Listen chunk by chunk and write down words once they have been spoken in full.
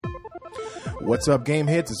What's up, Game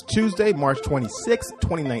Hits? It's Tuesday, March 26,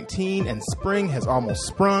 2019, and spring has almost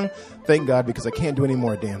sprung. Thank God, because I can't do any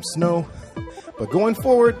more damn snow. But going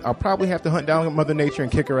forward, I'll probably have to hunt down Mother Nature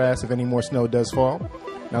and kick her ass if any more snow does fall.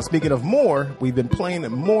 Now, speaking of more, we've been playing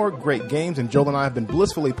more great games, and Joel and I have been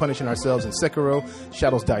blissfully punishing ourselves in Sekiro,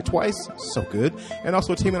 Shadows Die Twice, so good, and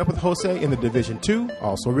also teaming up with Jose in the Division 2,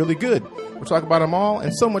 also really good. We'll talk about them all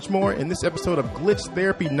and so much more in this episode of Glitch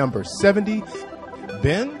Therapy number 70.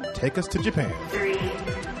 Ben, take us to Japan. 3,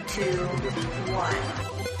 2, 1.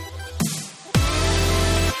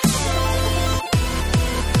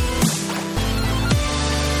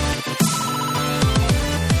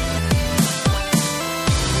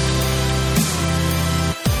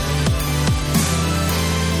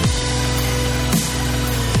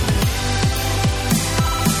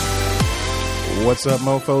 What's up,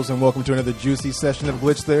 mofos, and welcome to another juicy session of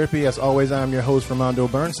Glitch Therapy. As always, I'm your host,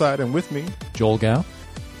 Ramondo Burnside, and with me, Joel Gao.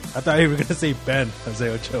 I thought you were going to say Ben, Jose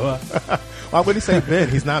Ochoa. why would he say Ben?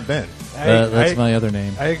 He's not Ben. That's my other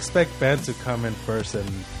name. I expect Ben to come in first, and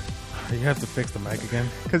you have to fix the mic again.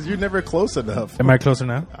 Because you're never close enough. Am I closer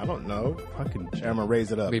now? I don't know. I'm going to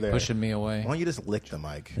raise it up Be there. pushing me away. Why don't you just lick the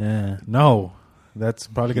mic? Yeah. No. That's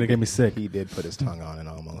probably going to get me sick. He did put his tongue on it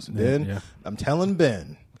almost. Ben, yeah. I'm telling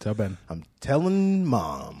Ben. Tell Ben. I'm telling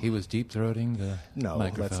Mom. He was deep throating the No,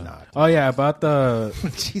 microphone. let's not. Oh, yeah, about the...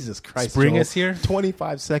 Jesus Christ. Spring Joel. is here?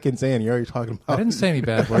 25 seconds in, you're already talking about... I didn't say any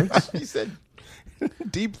bad words. You said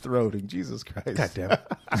deep throating. Jesus Christ. God damn.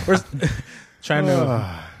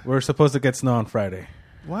 We're supposed to get snow on Friday.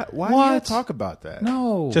 Why do you What? talk about that?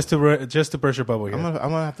 No. Just to burst your bubble here. I'm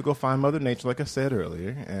gonna have to go find Mother Nature, like I said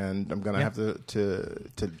earlier, and I'm gonna have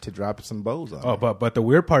to drop some bows on. Oh, her. but the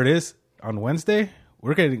weird part is, on Wednesday,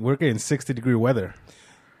 we're getting 60-degree weather.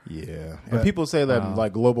 Yeah, and people say that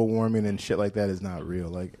like global warming and shit like that is not real.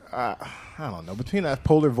 Like I don't know. Between that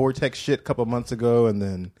polar vortex shit a couple months ago, and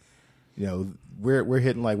then we're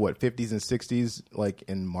hitting like what 50s and 60s like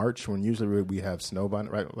in March, when usually we have snow by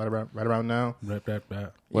right around now.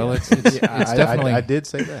 Well, it's I definitely I did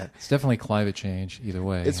say that. it's definitely climate change. Either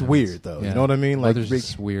way, It's weird though. You know what I mean? Like Weather's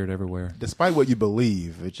just weird everywhere. despite what you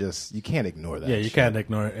believe, it just you can't ignore that. Yeah, you shit. can't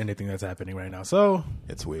ignore anything that's happening right now. So,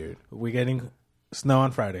 It's weird. we're getting snow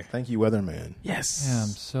on Friday. Thank you, weatherman. Yes. Yeah, I'm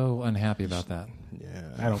so unhappy about that. Yeah.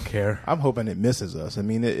 I don't care. I'm hoping it misses us. I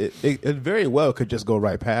mean, it very well could just go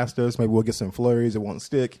right past us. Maybe we'll get some flurries. It won't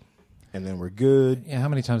stick, and then we're good. Yeah, how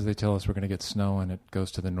many times do they tell us we're going to get snow and it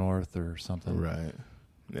goes to the north or something? Right.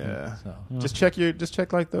 Yeah. So Just check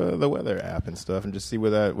like the weather app and stuff, and just see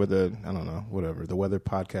where the I don't know, whatever, the weather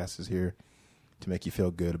podcast is here to make you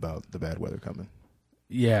feel good about the bad weather coming.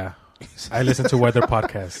 Yeah. I listen to weather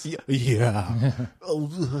podcasts. Yeah.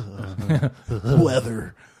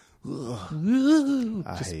 Weather. I'm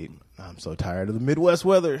so tired of the Midwest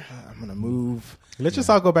weather. I'm gonna move. Let's just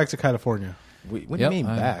all go back to California. What do you Yep, mean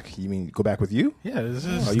back? You mean go back with you? Yeah, let's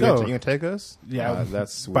just Oh, you go. gonna take us? Yeah,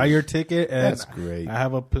 that's sweet. buy your ticket, and That's great. I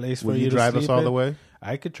have a place Will for you you to drive us sleep all in. the way?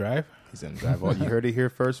 I could drive. He's gonna drive all. You heard it here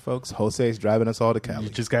first, folks. Jose's driving us all to Cali. You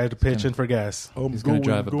just got to pitch in for gas. he's going to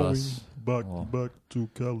drive a bus. back Well. to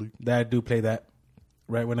Cali. I do play that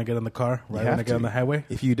right when I get on the car, right when have I get to. on the highway.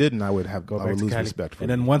 If you didn't, I would Go I back would to lose Cali. respect for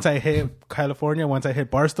And you. then once I hit California, once I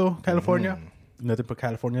hit Barstow, California, nothing but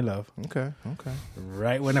California love. Okay.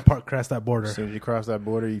 Right when I cross that border. As soon as you cross that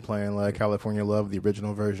border, you playing like California Love, the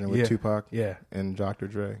original version with Yeah. Tupac Yeah, and Dr.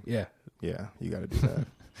 Dre. yeah. Yeah, you got to do that.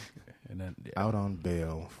 And then Out on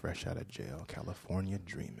bail, fresh out of jail, California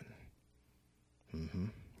dreaming.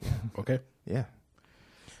 okay. Yeah.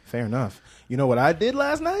 Fair enough. You know what I did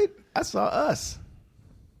last night? I saw Us.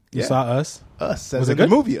 You Yeah. saw Us? Us. Was As it in the good?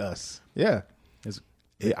 movie Us. Yeah. Is-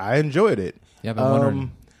 I enjoyed it. Yeah, I've been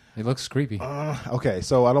wondering. It looks creepy. Okay,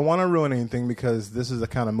 so I don't want to ruin anything because this is the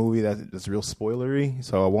kind of movie that's real spoilery,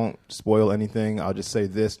 so I won't spoil anything. I'll just say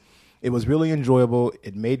this. It was really enjoyable.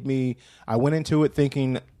 It made me... I went into it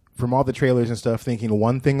thinking, from all the trailers and stuff, thinking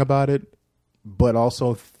one thing about it, but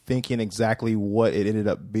also thinking exactly what it ended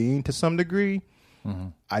up being to some degree.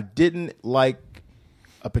 I didn't like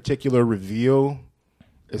a particular reveal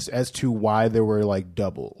as to why there were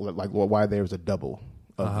why there was a double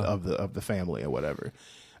of the family or whatever.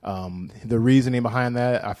 The reasoning behind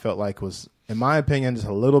that I felt like was, in my opinion, just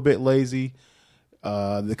a little bit lazy.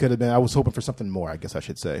 There could have been. I was hoping for something more, I guess I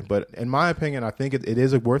should say. But in my opinion, I think it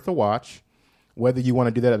is worth a watch. Whether you want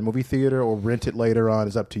to do that at a movie theater or rent it later on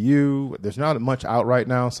is up to you. There's not much out right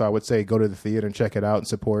now, so I would say go to the theater and check it out and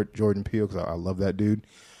support Jordan Peele because I love that dude.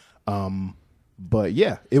 But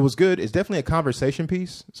yeah, it was good. It's definitely a conversation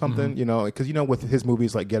piece, something, because, with his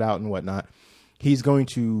movies like Get Out and whatnot, he's going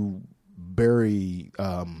to bury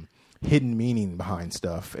hidden meaning behind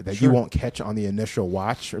stuff that you won't catch on the initial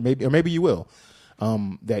watch, or maybe you will.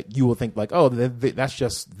 That you will think like, oh, that's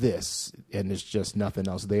just this, and there's just nothing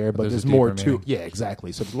else there. But there's more to, meaning. yeah,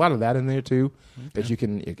 exactly. So there's a lot of that in there too that you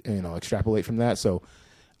can extrapolate from that. So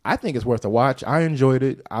I think it's worth a watch. I enjoyed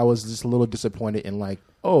it. I was just a little disappointed in like,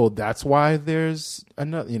 oh, that's why there's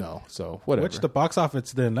another, so whatever. Which the box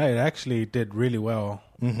office the night actually did really well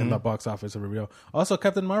in the box office of reveal. Also,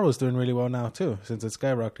 Captain Marvel's doing really well now too, since it's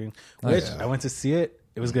skyrocketing. Which I went to see it.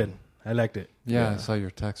 It was good. I liked it. Yeah, I saw your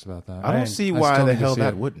text about that. I don't see why still the need to hell see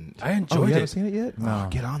that it. wouldn't. I enjoyed you haven't it. seen it yet? No. Oh,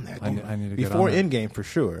 get on that. I dude. need to get Before on that. Endgame for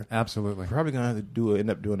sure. Absolutely. Probably gonna have to end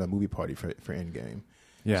up doing a movie party for Endgame.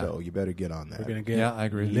 Yeah. So you better get on We're that. gonna get Yeah, I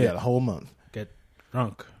agree. You got a whole month. get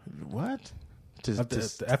drunk. What?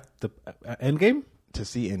 The Endgame? To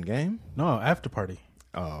see Endgame? No, after party.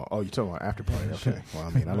 Oh, you're talking about after party. Okay. Well, I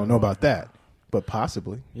mean, I don't know about that, but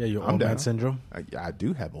possibly. Yeah, your I'm old man down. syndrome. I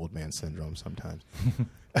do have old man syndrome sometimes.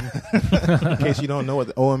 In case you don't know what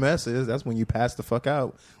the OMS is, that's when you pass the fuck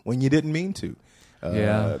out when you didn't mean to.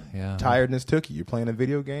 Yeah. Tiredness took you. You're playing a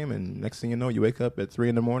video game, and next thing you know, you wake up at 3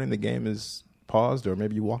 a.m. The game is paused, or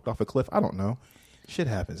maybe you walked off a cliff. I don't know. Shit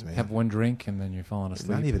happens, man. Have one drink and then you're falling It's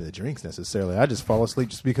asleep. not even the drinks necessarily. I just fall asleep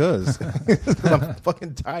just because. 'Cause I'm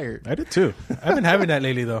fucking tired. I did too. I've been having that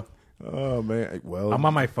lately though. Oh man. Well, I'm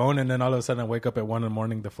on my phone, and then all of a sudden I wake up at 1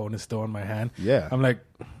 a.m. The phone is still in my hand. Yeah. I'm like,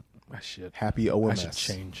 shit. happy I OMS. should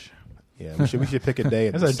change. Yeah, we should pick a day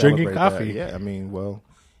and That's like celebrate drinking coffee. that. Yeah, I mean, well,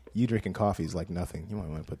 you drinking coffee is like nothing. You might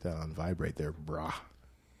want to put that on vibrate there, brah.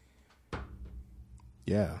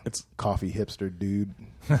 Yeah, it's coffee hipster dude.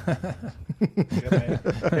 Hip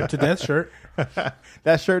to death shirt.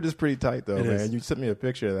 That shirt is pretty tight though, It man. is. You sent me a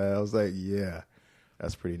picture of that. I was like, yeah,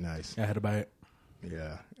 that's pretty nice. I had to buy it.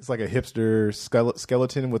 Yeah, it's like a hipster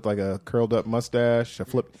skeleton with like a curled up mustache,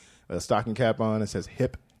 a stocking cap on. It says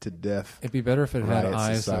 "hip to death." It'd be better if it had Riot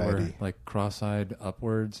eyes that were Society. like cross-eyed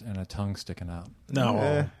upwards and a tongue sticking out.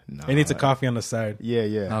 No. Nah. It needs a coffee on the side.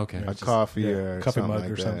 Yeah. Okay. A Just- coffee yeah, or coffee something mug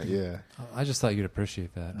like or that. something. Yeah, I just thought you'd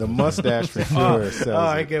appreciate that. the mustache for sure. sells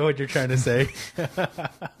I it. get what you're trying to say.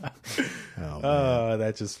 Oh, man.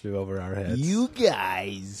 That just flew over our heads. You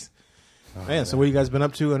guys. Man, so what you guys been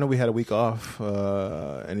up to? I know we had a week off.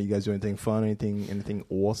 And you guys do anything fun? Anything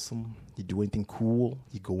awesome? You do anything cool?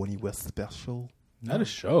 You go anywhere special? Not a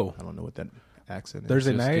show. I don't know what that accent is.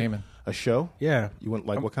 Thursday Just night. gaming. A show? Yeah. You went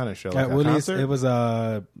like what kind of show? At Like a Willie's, concert? it was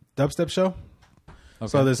a dubstep show. Okay.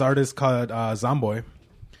 So this artist called Zomboy.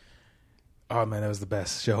 Oh man, that was the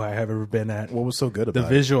best show I have ever been at. What was so good The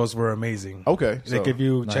about it? visuals were amazing. Okay, Like so- if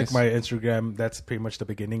you check Nice. my Instagram, that's pretty much the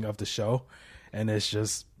beginning of the show, and it's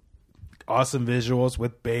just awesome visuals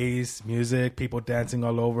with bass music, people dancing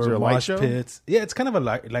all over, Is there a light mosh show? pits. Yeah, it's kind of a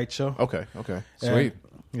light show. Okay. Sweet.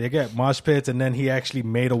 And you get mosh pits, and then he actually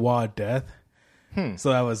made a wall of death.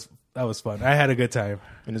 So that was fun. I had a good time.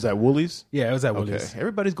 And is that Woolies? Yeah, it was at Okay. Willie's.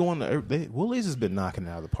 Everybody's going to Woolies has been knocking it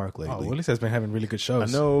out of the park lately. Oh, Willie's has been having really good I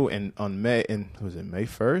shows. know, and on May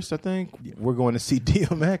 1st, I think we're going to see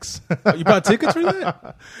DMX. Oh, you bought tickets for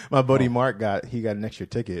that? My buddy Mark got an extra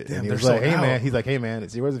ticket, Damn, and he they're was like, sold "Hey out. man," he's like, "Hey man,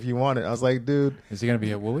 it's yours if you want it." I was like, "Dude, Is he going to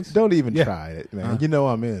be at Woolies? don't even Yeah. try it, man. You know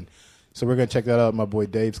I'm in." So we're gonna check that out. My boy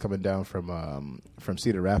Dave's coming down from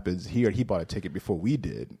Cedar Rapids. He bought a ticket before we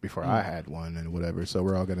did, before I had one and whatever. So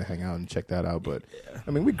we're all gonna hang out and check that out. But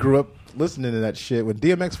I mean, we grew up listening to that shit. When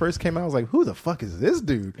DMX first came out, I was like, "Who the fuck is this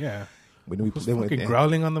dude?" Yeah. When we Who's then went fucking and-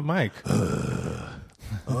 growling on the mic?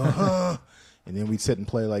 And then we'd sit and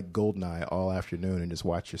play like Goldeneye all afternoon and just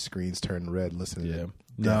watch your screens turn red, listening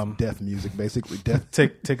Yeah. to death music, basically death.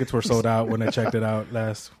 Tickets were sold out when I checked it out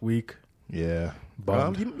last week. Yeah,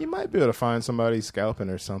 Bummed. you might be able to find somebody scalping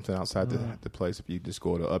or something outside the place if you just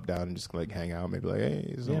go to Up Down and just like hang out. Maybe like,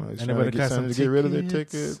 hey, somebody's trying anybody to got get some something to get rid of their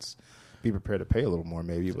tickets? tickets. Be prepared to pay a little more,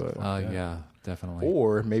 maybe, but Yeah, definitely.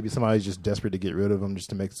 or maybe somebody's just desperate to get rid of them just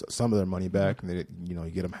to make some of their money back, and then you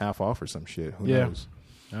get them half off or some shit. Who Yeah. knows?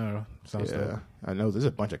 I don't know. Sounds Yeah, dope. I know there's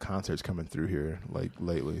a bunch of concerts coming through here like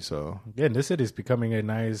lately, so. Yeah, and this city is becoming a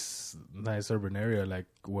nice urban area, like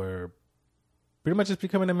where pretty much it's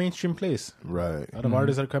becoming a mainstream place. Right. A lot of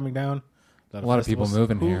artists are coming down. A lot of people festivals.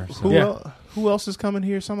 moving here. So. Who else is coming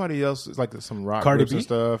here? Somebody else is like some rock Cardi groups and B?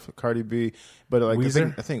 stuff. Cardi B, but like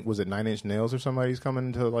Weezer? I think was it 9 Inch Nails or somebody's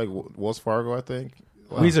coming to like Wells Fargo? I think.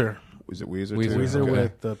 Weezer. Was it Weezer? Weezer. too? Weezer Okay.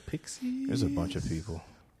 with the Pixies. There's a bunch of people.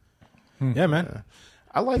 Yeah, man.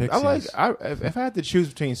 I like. Pixies. If I had to choose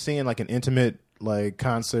between seeing like an intimate like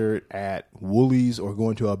concert at Woolies or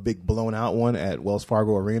going to a big blown out one at Wells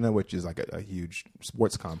Fargo Arena, which is like a huge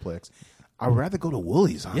sports complex, I'd rather go to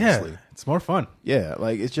Woolies. Honestly. Yeah, it's more fun. Yeah,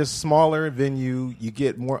 like it's just smaller venue. You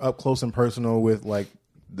get more up close and personal with like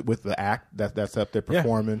with the act that's up there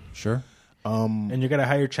performing. Sure. And you got a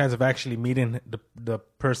higher chance of actually meeting the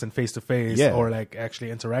person face to face, or like actually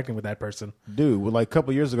interacting with that person. Dude, like a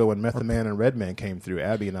couple years ago when Method Man and Redman came through,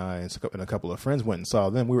 Abby and I and a couple of friends went and saw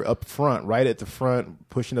them. We were up front, right at the front,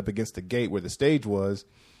 pushing up against the gate where the stage was.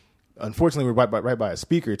 Unfortunately, we were right by a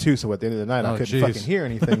speaker too, so at the end of the night, I couldn't fucking hear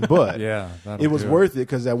anything. But it was worth it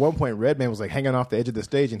because at one point, Redman was like hanging off the edge of the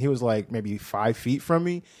stage, and he was like maybe 5 feet from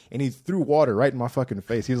me, and he threw water right in my fucking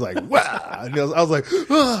face. He was like, "Wow!" And I was like,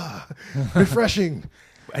 "Ah, refreshing."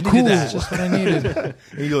 I needed that. That's just what I needed. And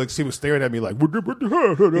he was staring at me like,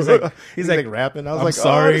 he's like rapping. I was I'm like,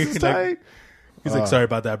 sorry. Oh, this is tight. He's like, sorry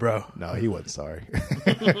about that, bro. No, he wasn't sorry.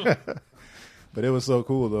 But it was so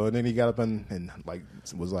cool though. And then he got up and like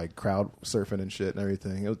was like crowd surfing and shit and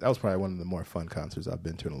everything. That was probably one of the more fun concerts I've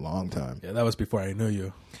been to in a long time. Yeah, that was before I knew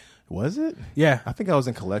you. Was it? Yeah. I think I was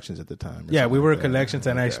in Collections at the time. Yeah, we were in Collections,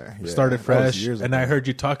 and I started fresh. And I heard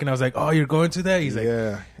you talking. I was like, "Oh, you're going to that?" He's like,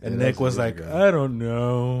 "Yeah." And Nick was like, "I don't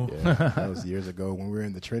know." Yeah, that was years ago when we were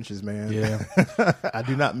in the trenches, man. Yeah. I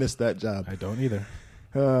do not miss that job. I don't either.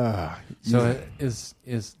 So is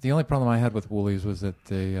the only problem I had with Woolies was that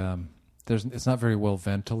they it's not very well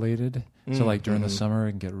ventilated. So like during the summer,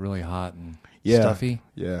 it can get really hot and stuffy.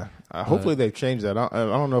 Yeah. Hopefully they've changed that. I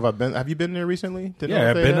don't know if I've been. Have you been there recently? I've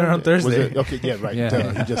been there on Thursday. Okay, yeah, right.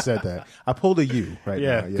 Yeah. You just said that. I pulled a U right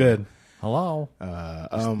now. Yeah, good. Hello.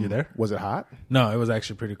 You there? Was it hot? No, it was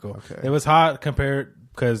actually pretty cool. Okay. It was hot compared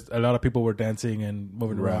because a lot of people were dancing and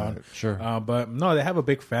moving around. Sure. But no, they have a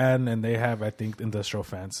big fan, and they have, I think, industrial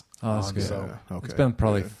fans. Oh, that's good. So, Okay. It's been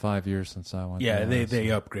probably 5 years since I went. yeah, there, they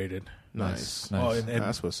upgraded. Nice. Nice. Oh, and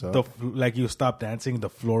That's what's up. like you stop dancing, the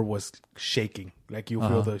floor was shaking. Like you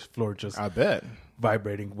feel the floor just I bet.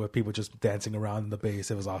 vibrating with people just dancing around the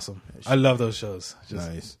bass. It was awesome. I love those shows.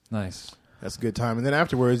 Nice. That's a good time. And then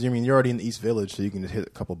afterwards, I mean, you're already in the East Village, so you can just hit a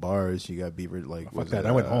couple bars. You got Beaver, like, Fuck that.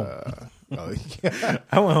 I went home. Oh, yeah.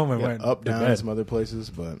 I went home and went up, to down, bed. some other places,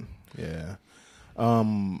 but yeah.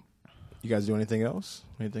 You guys do anything else?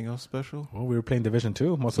 Anything else special? Well, we were playing Division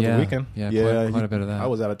 2 most of the weekend. Yeah, quite a bit of that. I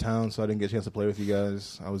was out of town, so I didn't get a chance to play with you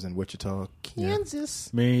guys. I was in Wichita,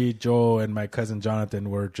 Kansas. Me, Joe, and my cousin Jonathan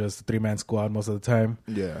were just 3-man squad most of the time.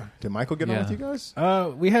 Yeah. Did Michael get on with you guys?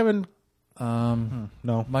 We haven't.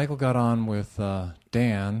 No. Michael got on with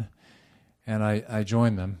Dan, and I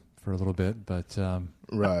joined them for a little bit, but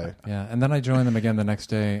Right. yeah, and then I joined them again the next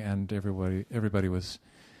day, and everybody was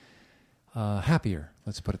happier.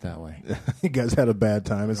 Let's put it that way. You guys had a bad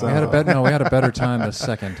time. We had a better time the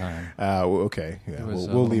second time. Okay. Yeah.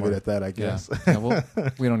 We'll leave it at that, I guess. Yeah,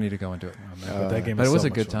 we don't need to go into it. But that game But is it was so a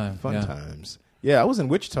good much fun. time. Fun times. Yeah, I was in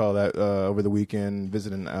Wichita that over the weekend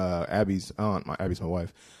visiting Abby's aunt. Abby's my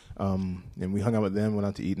wife. And we hung out with them, went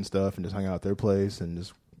out to eat and stuff, and just hung out at their place and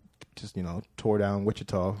just tore down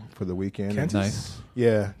Wichita for the weekend. Kansas? Nice.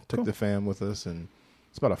 Yeah, took the fam with us, and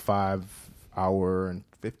it's about a 5-hour and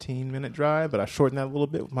 15-minute drive, but I shortened that a little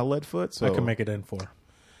bit with my lead foot. So I can make it in 4.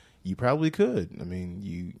 You probably could. I mean,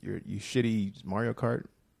 you shitty Mario Kart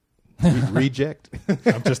reject.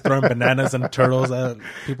 I'm just throwing bananas and turtles at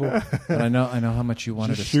people. But I know how much you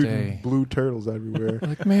wanted Just to shooting stay. blue turtles everywhere.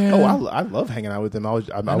 Like, man. Oh, I love hanging out with them. I was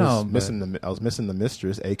know, missing the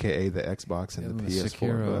mistress, aka the Xbox and the PS4.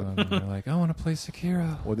 Sekiro, and you're like, I want to play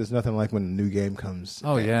Sekiro. Well, there's nothing like when a new game comes.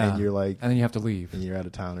 Oh yeah, and you're like, and then you have to leave. and you're out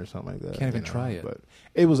of town or something like that. Can't even try it. But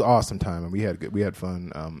it was awesome time, and we had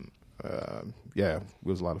fun. Yeah, it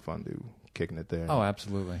was a lot of fun, dude. Kicking it there. Oh,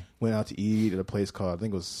 absolutely. Went out to eat at a place called, I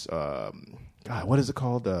think it was, God, what is it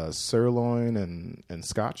called? Sirloin and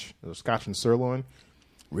Scotch. It was Scotch and Sirloin.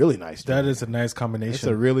 Really nice. That joint. is a nice combination. It's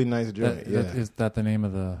a really nice joint. Is that the name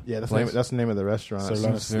of the place? That's the name of the restaurant.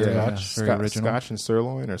 Sirloin Seems very, very original. Scotch and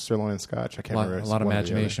Sirloin, or Sirloin and Scotch. I can't remember. A lot of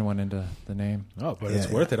imagination went into the name. Oh, but it's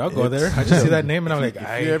worth it. I'll go there. I just see that name and I'm like,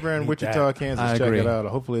 if you're ever in Wichita, Kansas, I check agree. it out.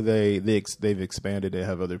 Hopefully they've expanded. They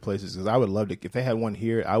have other places, because I would love to. If they had one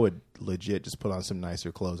here, I would legit just put on some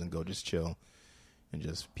nicer clothes and go just chill and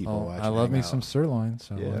just people watch. I love me some sirloin.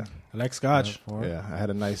 So Yeah. I like Scotch. Yeah, I had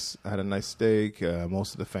a nice steak.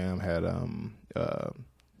 Most of the fam had God,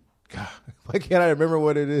 why can't I remember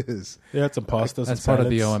what it is? Yeah, it's some pasta. That's some part of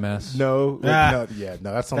the salads. OMS. No, that's something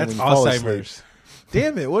That's when you fall asleep. Alzheimer's.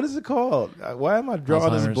 Damn it! What is it called? Why am I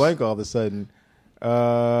drawing this Alzheimer's. blank all of a sudden?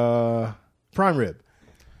 Prime rib.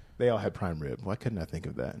 They all had prime rib. Why couldn't I think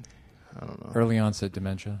of that? I don't know. Early onset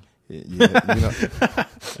dementia.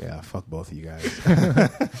 Yeah, fuck both of you guys.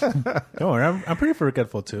 Don't worry, I'm pretty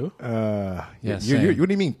forgetful too. Yeah, what same. do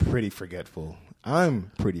you mean pretty forgetful?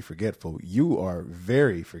 I'm pretty forgetful. You are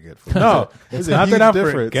very forgetful. No, There's it's a not that huge I'm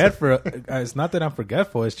difference. forgetful. It's not that I'm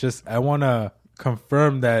forgetful. It's just I want to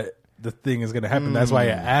confirm that the thing is going to happen. That's why I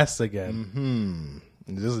asked again.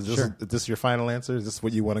 Is this your final answer? Is this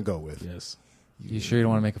what you want to go with? Yes. You sure you don't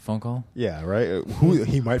want to make a phone call? Yeah, right.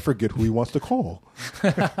 He might forget who he wants to call.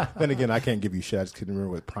 Then again, I can't give you shit. I just couldn't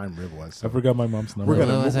remember what Prime Rib was. So. I forgot my mom's number.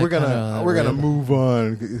 We're gonna move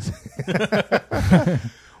on.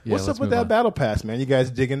 What's up with that Battle Pass, man? You guys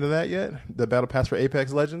dig into that yet? The Battle Pass for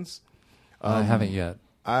Apex Legends? I haven't yet.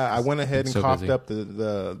 I went ahead and coughed up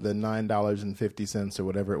the $9.50 or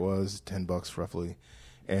whatever it was, $10 roughly,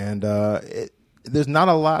 and there's not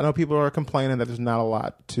a lot. I know people are complaining that there's not a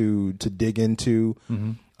lot to dig into,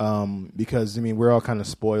 because I mean we're all kind of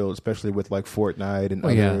spoiled, especially with like Fortnite and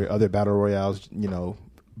other battle royales, you know,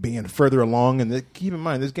 being further along. And keep in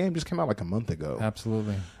mind, this game just came out like a month ago.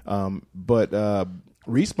 Absolutely. But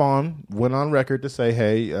Respawn went on record to say,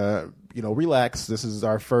 hey, you know, relax. This is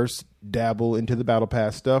our first dabble into the Battle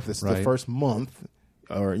Pass stuff. This is the first month,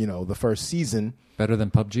 or you know, the first season. Better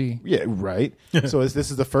than PUBG. Yeah, right. So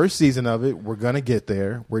this is the first season of it. We're going to get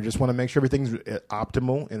there. We just want to make sure everything's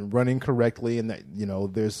optimal and running correctly, and that, you know,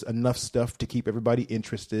 there's enough stuff to keep everybody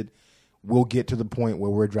interested. We'll get to the point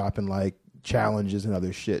where we're dropping like challenges and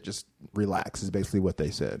other shit. Just relax is basically what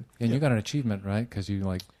they said. And you got an achievement, right? Because you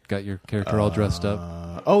like got your character all dressed up.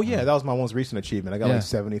 Oh yeah, that was my most recent achievement. I got like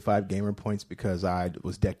 75 gamer points because I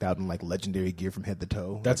was decked out in like legendary gear from head to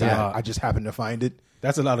toe. That's I just happened to find it.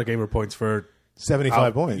 That's a lot of gamer points for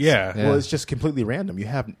 75 points. Yeah. Well, it's just completely random.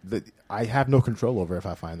 I have no control over if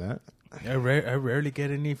I find that. I rarely get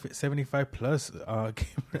any 75 plus gamer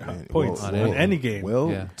points on any game.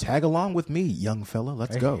 Well, tag along with me, young fella.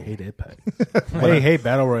 Let's go. I hate Apex. I hate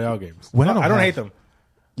Battle Royale games. I don't hate them.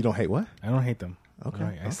 You don't hate what? I don't hate them.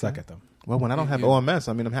 Okay. I suck at them. Well, when I don't have OMS,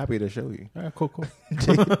 I mean, I'm happy to show you. Cool.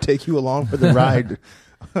 take you along for the ride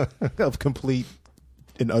of complete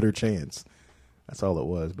and utter chance. That's all it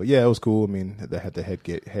was. But yeah, it was cool. I mean, they had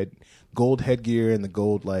the gold headgear and the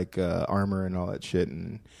gold like armor and all that shit.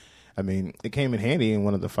 And I mean, it came in handy in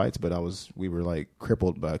one of the fights, but we were like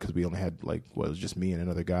crippled because we only had like, it was just me and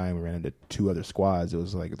another guy, and we ran into two other squads. It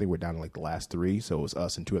was like they were down to like the last three, so it was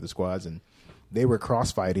us and two other squads, and they were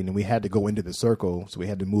crossfighting, and we had to go into the circle, so we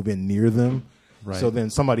had to move in near them. Right. So then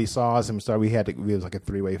somebody saw us, and it was like a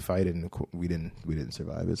 3-way fight, and we didn't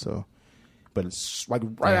survive it. So, but it's like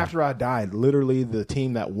right after I died, literally the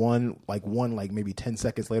team that won maybe 10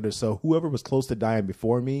 seconds later. So whoever was close to dying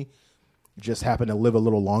before me just happened to live a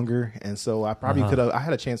little longer, and so I probably could have. I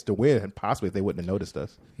had a chance to win, and possibly if they wouldn't have noticed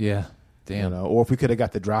us. Yeah, damn. You know, or if we could have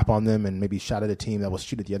got the drop on them and maybe shot at a team that was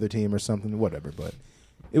shoot at the other team or something, whatever. But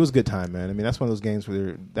it was a good time, man. I mean, that's one of those games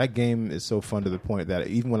where that game is so fun to the point that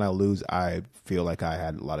even when I lose, I feel like I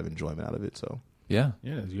had a lot of enjoyment out of it. So yeah,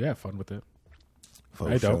 you have fun with it.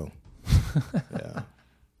 I don't.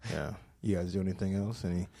 Yeah. You guys do anything else?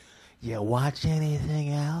 You watch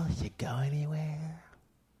anything else? You go anywhere?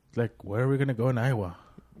 Like, where are we gonna go in Iowa?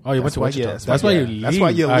 Oh, you went to Wichita. That's why you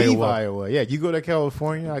leave Iowa. Yeah, you go to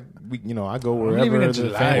California. I go wherever the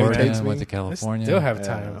family takes me. Went to California. I still have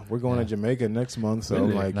time. We're going to Jamaica next month, so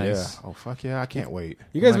I'm like, nice. Oh fuck yeah, I can't wait.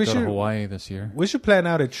 You guys, we should go to Hawaii this year. We should plan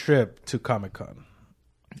out a trip to Comic-Con.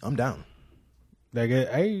 I'm down. Like,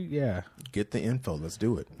 get the info. Let's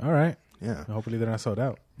do it. All right. Yeah. Hopefully they're not sold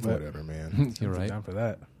out. Whatever, man. You're right. Down for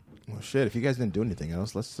that. Well, shit. If you guys didn't do anything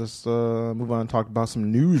else, let's just move on and talk about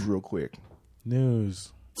some news real quick.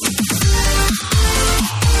 News.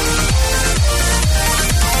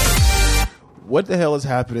 What the hell is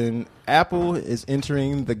happening? Apple is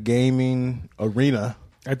entering the gaming arena.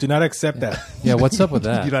 I do not accept that. Yeah, what's up with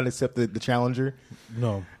that? You do not accept the challenger?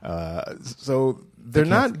 No. So they're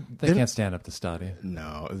not. They can't stand up to Stadia.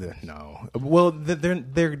 No. Well,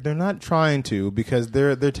 they're not trying to because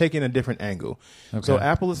they're taking a different angle. Okay. So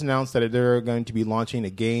Apple has announced that they're going to be launching a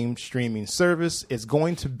game streaming service. It's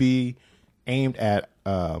going to be aimed at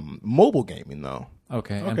mobile gaming, though.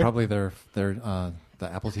 Okay, and probably the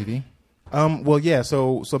Apple TV. Well, yeah.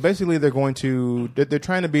 So basically, they're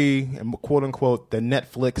trying to be, quote unquote, the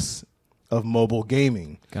Netflix of mobile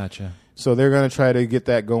gaming. Gotcha. So they're going to try to get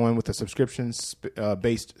that going with a subscription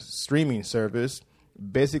based streaming service.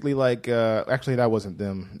 Basically, like actually, that wasn't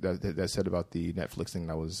them that said about the Netflix thing.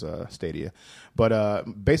 That was Stadia. But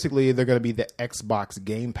basically, they're going to be the Xbox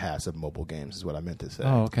Game Pass of mobile games. Is what I meant to say.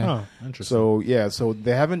 Oh, okay. Oh, interesting. So yeah, so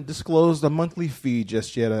they haven't disclosed a monthly fee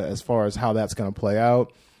just yet as far as how that's going to play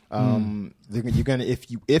out. You're gonna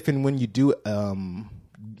if and when you do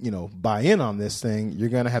buy in on this thing, you're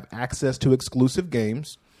gonna have access to exclusive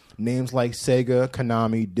games. Names like Sega,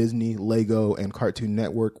 Konami, Disney, Lego, and Cartoon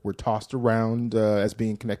Network were tossed around as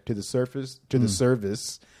being connected to the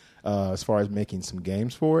service as far as making some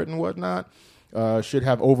games for it and whatnot. Should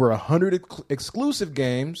have over 100 exclusive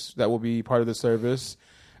games that will be part of the service,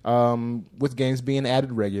 with games being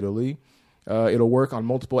added regularly. It'll work on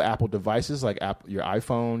multiple Apple devices like your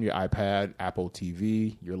iPhone, your iPad, Apple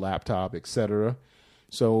TV, your laptop, etc.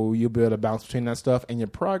 So you'll be able to bounce between that stuff, and your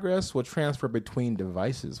progress will transfer between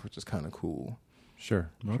devices, which is kind of cool. Sure.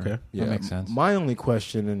 Okay. Sure. Yeah, that makes sense. My only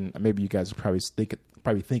question, and maybe you guys are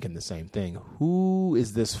probably thinking the same thing, who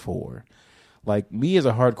is this for? Like, me as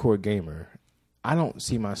a hardcore gamer, I don't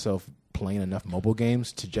see myself playing enough mobile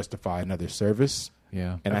games to justify another service.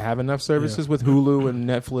 Yeah. And I have enough services with Hulu and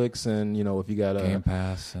Netflix and, if you got a Game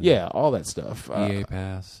Pass. And all that stuff. EA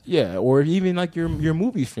Pass. Yeah, or even like your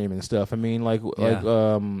movie streaming stuff. I mean, what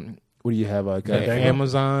do you have? Like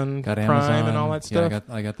Amazon Prime and all that stuff? Yeah,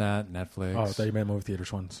 I got that. Netflix. Oh, I thought you meant movie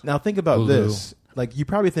theaters ones. Now think about Hulu. this. Like, you're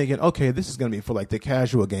probably thinking, okay, this is going to be for like the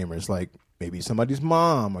casual gamers, like maybe somebody's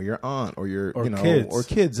mom or your aunt or your kids. or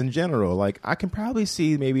kids in general. Like, I can probably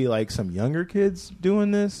see maybe like some younger kids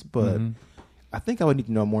doing this, but I think I would need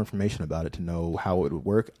to know more information about it to know how it would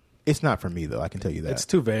work. It's not for me though, I can tell you that. It's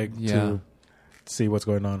too vague to see what's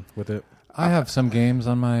going on with it. I have some games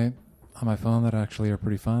on my phone that actually are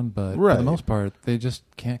pretty fun, but for the most part, they just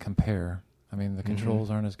can't compare. I mean, the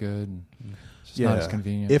controls aren't as good. And it's just not as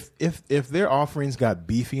convenient. If their offerings got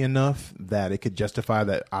beefy enough that it could justify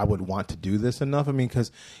that I would want to do this enough, I mean,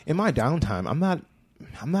 because in my downtime,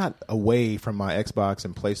 I'm not away from my Xbox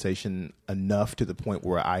and PlayStation enough to the point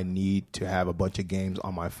where I need to have a bunch of games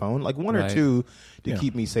on my phone, like one or two to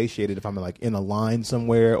keep me satiated. If I'm like in a line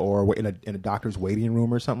somewhere or in a doctor's waiting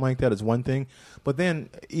room or something like that, is one thing. But then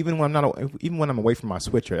even when I'm away from my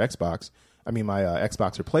Switch or Xbox, my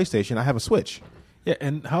Xbox or PlayStation, I have a Switch. Yeah,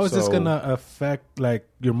 and how is this going to affect like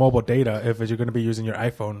your mobile data if you're going to be using your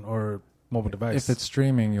iPhone or mobile device? If it's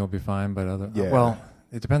streaming, you'll be fine. But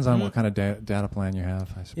it depends on what kind of data plan you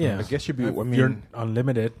have, I suppose. Yeah, I guess if you're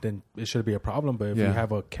unlimited, then it should be a problem. But if you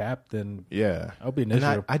have a cap, then that'll be an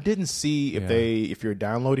issue. I didn't see if you're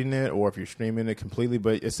downloading it or if you're streaming it completely,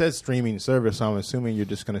 but it says streaming service, so I'm assuming you're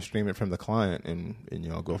just going to stream it from the client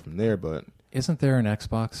and go from there. But isn't there an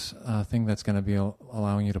Xbox thing that's going to be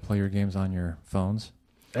allowing you to play your games on your phones?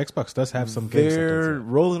 Xbox does have some games. They're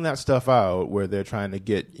rolling that stuff out where they're trying to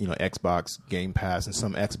get Xbox Game Pass and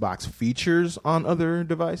some Xbox features on other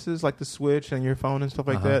devices like the Switch and your phone and stuff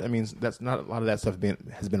like that. I mean, that's not a lot of that stuff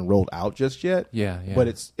has been rolled out just yet. Yeah.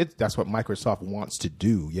 But that's what Microsoft wants to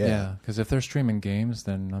do. Yeah. Because if they're streaming games,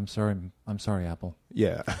 then I'm sorry, Apple.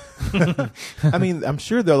 Yeah. I mean, I'm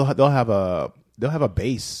sure they'll have a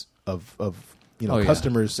base of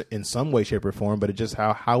customers in some way, shape, or form, but it's just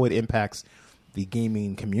how it impacts the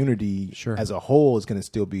gaming community as a whole is going to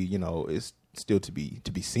still be, is still to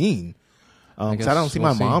be seen. Because I don't see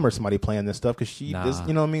my mom or somebody playing this stuff because she does,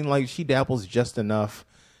 like she dabbles just enough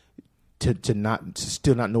to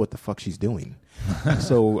still not know what the fuck she's doing.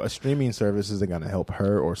 So a streaming service is going to help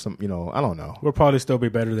her or some, I don't know. We'll probably still be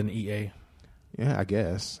better than EA. Yeah, I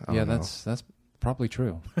guess. I don't know. That's probably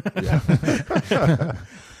true. Yeah.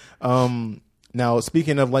 Now,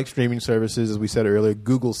 speaking of like streaming services, as we said earlier,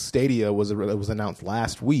 Google Stadia was announced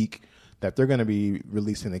last week that they're going to be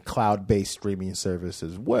releasing a cloud-based streaming service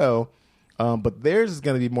as well. But theirs is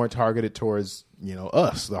going to be more targeted towards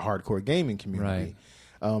us, the hardcore gaming community.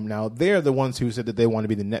 Right. Now, they're the ones who said that they want to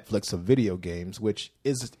be the Netflix of video games, which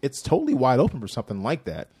it's totally wide open for something like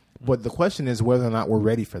that. But the question is whether or not we're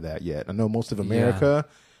ready for that yet. I know most of America.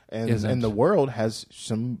 And the world has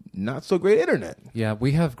some not so great internet. Yeah,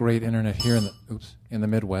 we have great internet here in the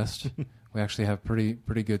Midwest. We actually have pretty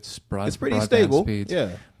good it's pretty stable speeds.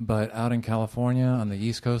 Yeah. But out in California on the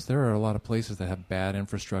East Coast, there are a lot of places that have bad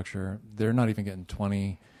infrastructure. They're not even getting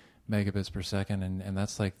 20 megabits per second, and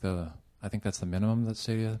that's like I think that's the minimum that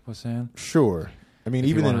Stadia was saying. Sure. I mean,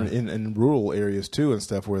 even in rural areas too and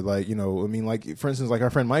stuff where like, like for instance, like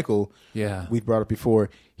our friend Michael, we've brought up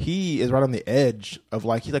before, he is right on the edge of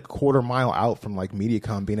like, he's like a quarter mile out from like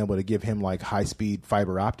Mediacom being able to give him like high speed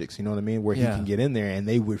fiber optics, you know what I mean? Where he can get in there and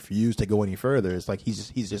they refuse to go any further. It's like,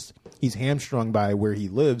 he's hamstrung by where he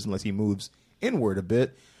lives unless he moves inward a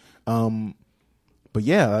bit. But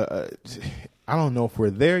yeah, I don't know if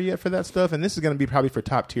we're there yet for that stuff. And this is going to be probably for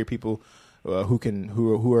top tier people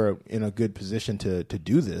who are in a good position to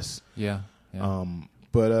do this. Yeah.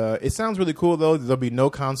 But it sounds really cool though. There'll be no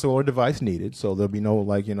console or device needed, so there'll be no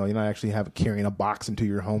like you're not actually carrying a box into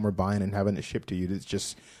your home or buying and having it shipped to you. It's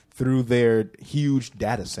just through their huge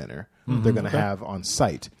data center they're going to have on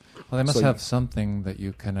site. Well, they must have something that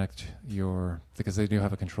you connect because they do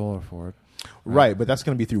have a controller for it. Right, but that's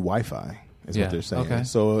going to be through Wi-Fi. is what they're saying. Okay.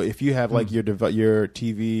 So if you have like your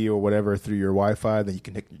TV or whatever through your Wi-Fi, then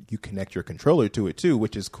you connect your controller to it too,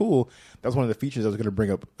 which is cool. That's one of the features I was going to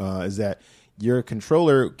bring up is that your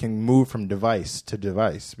controller can move from device to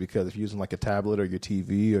device, because if you're using like a tablet or your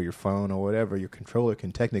TV or your phone or whatever, your controller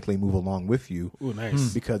can technically move along with you. Ooh,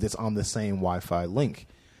 nice. Because it's on the same Wi-Fi link.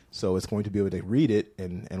 So it's going to be able to read it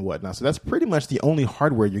and whatnot. So that's pretty much the only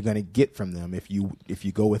hardware you're going to get from them. If you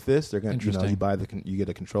go with this, they're going to you get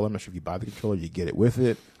a controller. I'm not sure if you buy the controller, you get it with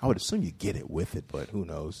it. I would assume you get it with it, but who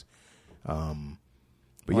knows?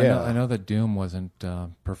 But I know that Doom wasn't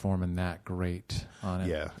performing that great on it.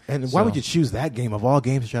 Yeah, and why would you choose that game of all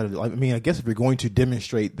games to try to? I mean, I guess if you're going to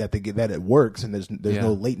demonstrate that that it works and there's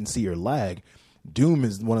no latency or lag, Doom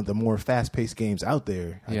is one of the more fast-paced games out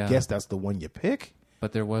there. I guess that's the one you pick.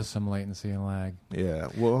 But there was some latency and lag. Yeah,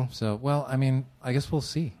 well... So, I mean, I guess we'll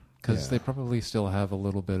see. Because they probably still have a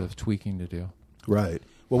little bit of tweaking to do. Right.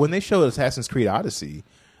 Well, when they showed Assassin's Creed Odyssey,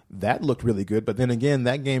 that looked really good. But then again,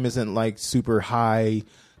 that game isn't like super high,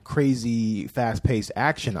 crazy, fast-paced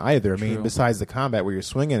action either. I mean, besides the combat where you're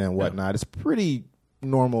swinging and whatnot, it's pretty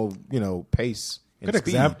normal, pace and Good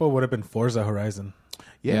speed. example would have been Forza Horizon.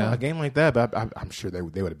 Yeah, a game like that, but I'm sure they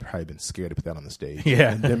would have probably been scared to put that on the stage.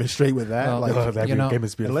 Yeah. And demonstrate with that. Well, that game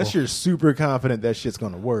is beautiful. Unless you're super confident that shit's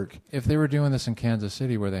going to work. If they were doing this in Kansas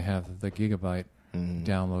City where they have the gigabyte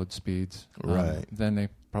download speeds, right, then they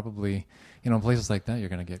probably, in places like that, you're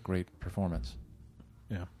going to get great performance.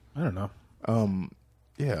 Yeah, I don't know.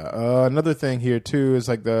 Another thing here, too, is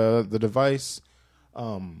like the device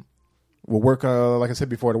will work, like I said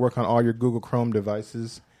before, to work on all your Google Chrome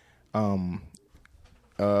devices.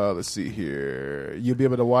 Let's see here. You'll be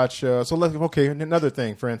able to watch. Another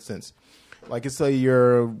thing, for instance, like let's say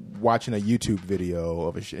you're watching a YouTube video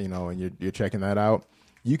of and you're checking that out.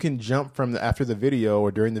 You can jump from after the video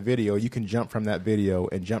or during the video. You can jump from that video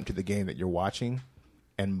and jump to the game that you're watching,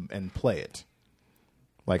 and play it.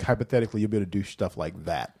 Like hypothetically, you'll be able to do stuff like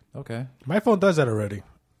that. Okay. My phone does that already.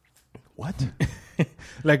 What?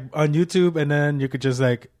 Like on YouTube, and then you could just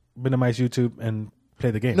like minimize YouTube and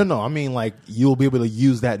play the game. No. I mean, like you'll be able to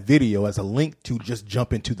use that video as a link to just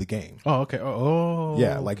jump into the game. Oh, okay.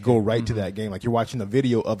 Yeah, like go right to that game. Like you're watching a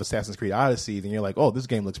video of Assassin's Creed Odyssey, then you're like, oh, this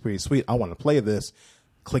game looks pretty sweet. I want to play this.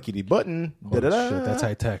 Clickety button. Shit, that's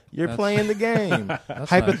high tech. You're playing the game.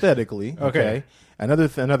 Hypothetically. Nice. Okay.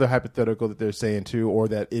 Another hypothetical that they're saying too, or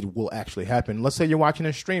that it will actually happen. Let's say you're watching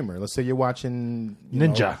a streamer. Let's say you're watching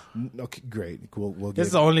Ninja. Okay, great. We'll This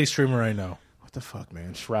is the only streamer I know. What the fuck,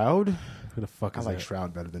 man? Shroud? Who the fuck is I like that?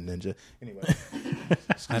 Shroud better than Ninja. Anyway.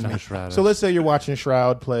 I know Shroud. So let's say you're watching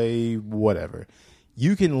Shroud play whatever.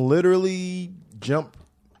 You can literally jump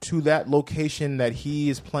to that location that he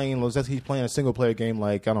is playing. Let's say he's playing a single player game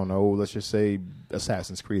like, I don't know, let's just say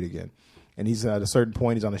Assassin's Creed again. And he's at a certain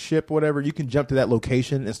point, he's on a ship or whatever. You can jump to that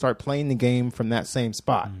location and start playing the game from that same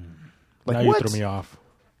spot. Like, now what? you threw me off.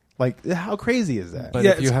 Like, how crazy is that? But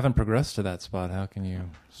if you haven't progressed to that spot, how can you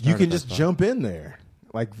start You can at that just spot? jump in there.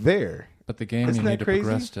 Like there. But the game, Isn't you that need to crazy?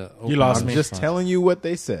 progress to open You lost other me. Just spots. telling you what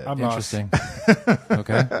they said. I'm lost. Interesting.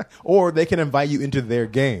 Okay. Or they can invite you into their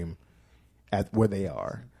game at where they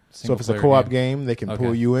are. So if it's a Single-player co-op game, they can pull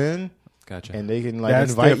Okay. you in, Gotcha. and they can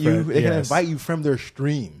That's invite you. different, They can yes. invite you from their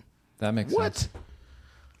stream. That makes What? sense.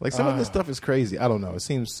 Like some of this stuff is crazy. I don't know. It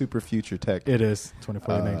seems super future tech. It is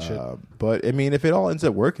 2049 shit. But I mean, if it all ends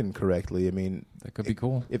up working correctly, I mean, That could be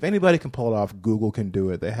cool. if anybody can pull it off, Google can do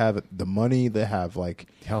it. They have the money. They have like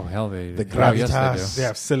Hell, they The hell, yes, gravitas. they They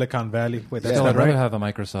have Silicon Valley. Wait, Yeah. that's do. Still, not I'd rather right. have a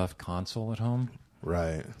Microsoft console at home.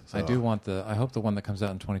 right. I So- do want I hope the one that comes out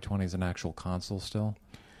in 2020 is an actual console still.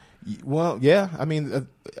 Well, yeah. I mean,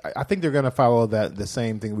 I think they're going to follow the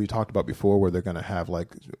same thing we talked about before, where they're going to have like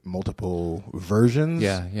multiple versions.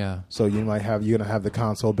 Yeah. So you're going to have the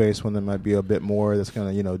console based one that might be a bit more that's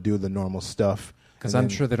going to do the normal stuff. Because And I'm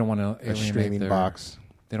then sure they don't want to a alienate streaming their box.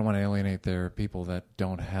 They don't want to alienate their people that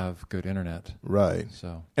don't have good internet. Right.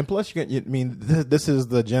 So And plus, this is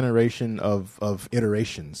the generation of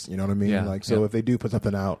iterations. You know what I mean? Yeah, Like, so yeah. if they do put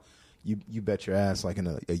something out, you bet your ass, like in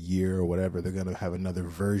a year or whatever, they're going to have another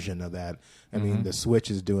version of that. I mean, the Switch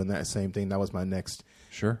is doing that same thing. That was my next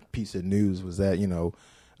sure. piece of news, was that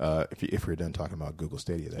if we're done talking about Google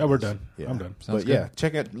Stadia, that Yeah, we're is. done. Yeah. I'm done. Sounds But yeah,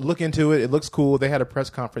 check it. Look into it. It looks cool. They had a press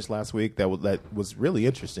conference last week that was really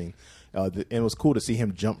interesting. And it was cool to see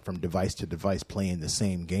him jump from device to device, playing the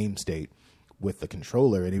same game state with the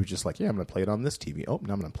controller. And he was just like, "Yeah, I'm going to play it on this TV. Oh,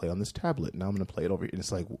 now I'm going to play it on this tablet. Now I'm going to play it over here." And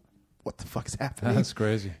it's like, what the fuck is happening? That's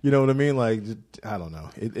crazy. You know what I mean? Like, I don't know.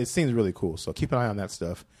 It seems really cool. So keep an eye on that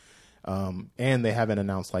stuff. And they haven't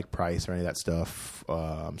announced like price or any of that stuff.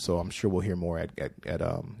 So I'm sure we'll hear more at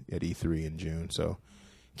E3 in June. So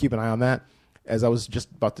keep an eye on that. As I was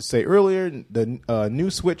just about to say earlier, the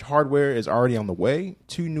new Switch hardware is already on the way.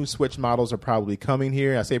 2 new Switch models are probably coming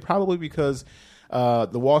here. I say probably because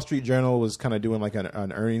the Wall Street Journal was kind of doing like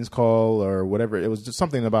an earnings call or whatever. It was just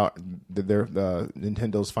something about their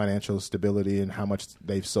Nintendo's financial stability and how much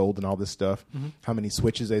they've sold and all this stuff, how many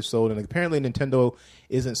Switches they've sold. And apparently Nintendo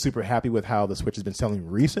isn't super happy with how the Switch has been selling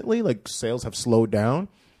recently. Like sales have slowed down.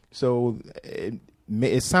 So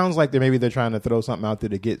it sounds like they're trying to throw something out there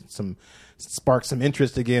to spark some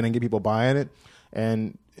interest again and get people buying it.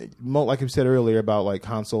 And like I said earlier about like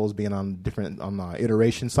consoles being on different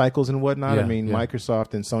iteration cycles and whatnot. Yeah, I mean,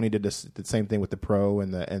 Microsoft and Sony did the same thing with the Pro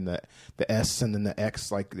and the S and then the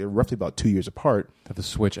X. Like they're roughly about 2 years apart. The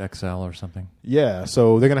Switch XL or something. Yeah,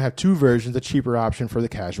 so they're gonna have 2 versions: a cheaper option for the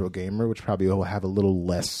casual gamer, which probably will have a little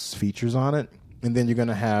less features on it. And then you're going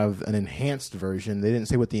to have an enhanced version. They didn't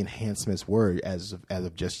say what the enhancements were as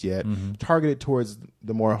of just yet. Targeted towards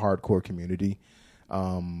the more hardcore community.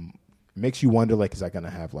 Makes you wonder, like, is that going to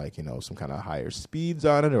have, like, some kind of higher speeds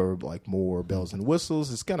on it or, like, more bells and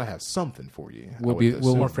whistles? It's going to have something for you.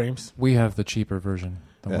 More frames. We have the cheaper version,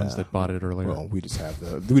 the ones that bought it earlier. Well, we just have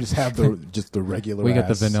the regular. We got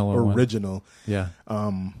the vanilla original. One. Yeah.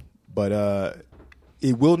 But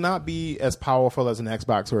it will not be as powerful as an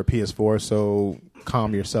Xbox or a PS4, so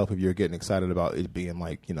calm yourself if you're getting excited about it being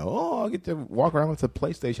like, I'll get to walk around with a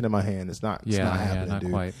PlayStation in my hand. It's not happening, not dude.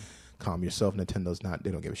 Quite. Calm yourself. Nintendo's they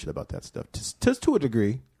don't give a shit about that stuff. Just to a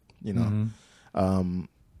degree,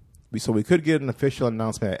 So we could get an official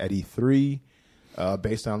announcement at E3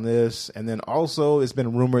 based on this. And then also it's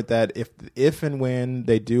been rumored that if and when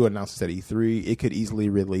they do announce this at E3, it could easily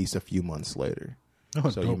release a few months later.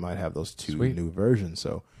 So you might have those 2 new versions.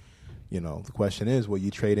 So, the question is, will you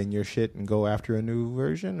trade in your shit and go after a new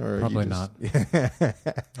version? Or probably not. I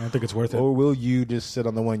don't think it's worth it. Or will you just sit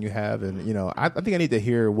on the one you have? And, I think I need to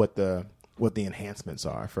hear what the enhancements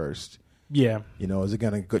are first. Yeah. Is it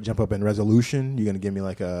going to jump up in resolution? You're going to give me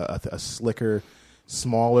like a slicker,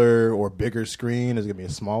 smaller or bigger screen? Is it going to be a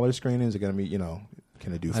smaller screen? Is it going to be,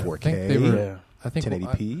 can it do 4K? I think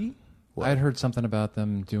 1080p? I'd heard something about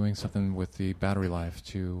them doing something with the battery life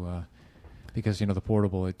because the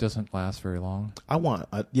portable, it doesn't last very long. I want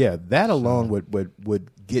that alone would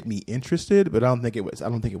get me interested, but I don't think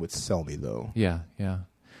it would sell me though. Yeah.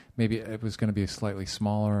 Maybe it was going to be slightly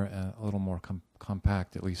smaller, a little more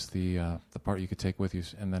compact, at least the part you could take with you,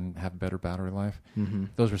 and then have better battery life. Mm-hmm.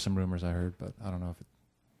 Those were some rumors I heard, but I don't know if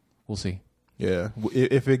we'll see. Yeah,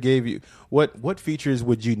 if it gave you what features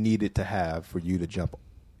would you need it to have for you to jump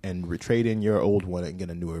and trade in your old one and get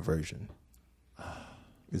a newer version?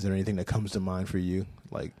 Is there anything that comes to mind for you?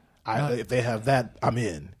 Like, if they have that, I'm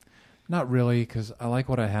in. Not really, because I like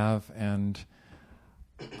what I have, and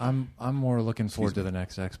I'm more looking forward to the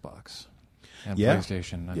next Xbox and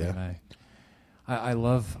PlayStation. I mean, I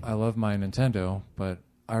love my Nintendo, but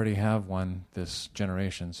I already have one this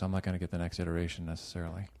generation, so I'm not going to get the next iteration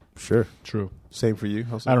necessarily. Sure, true. Same for you,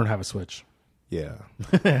 Jose? I don't have a Switch. Yeah.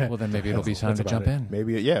 Well, then maybe it'll be time to jump in.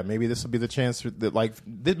 Maybe this will be the chance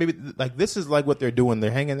that this is like what they're doing. They're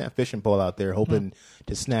hanging that fishing pole out there, hoping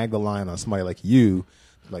to snag the line on somebody like you.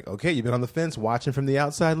 Like, okay, you've been on the fence, watching from the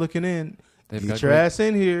outside, looking in. Get your ass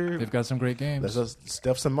in here. They've got some great games. Let's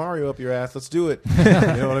stuff some Mario up your ass. Let's do it. You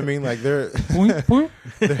know what I mean? Like they're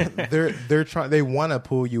trying. They want to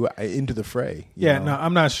pull you into the fray. Yeah. No,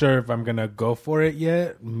 I'm not sure if I'm gonna go for it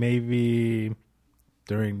yet. Maybe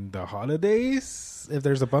during the holidays, if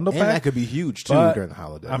there's a bundle pack. And that could be huge too during the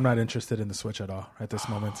holidays. I'm not interested in the Switch at all at this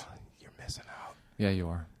moment. You're missing out. Yeah, you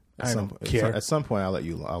are. I don't care. At some point, I'll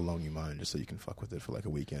loan you mine just so you can fuck with it for like a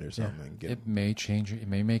weekend or something. And it may change. It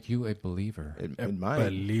may make you a believer. It might.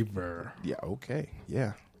 Believer. Yeah. Okay.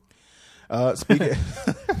 Yeah. Speaking.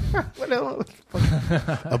 What else?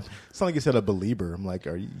 It's like you said a believer. I'm like,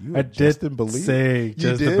 are you? I did believe? Say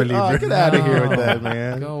just a believer. Oh, get out of here with that,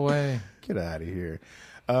 man. Go away. Get out of here.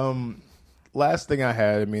 Last thing I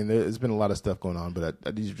had, I mean, there's been a lot of stuff going on, but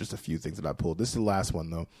these are just a few things that I pulled. This is the last one,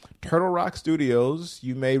 though. Turtle Rock Studios,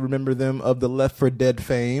 you may remember them of the Left 4 Dead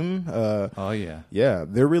fame. Oh, yeah. Yeah,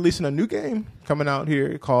 they're releasing a new game coming out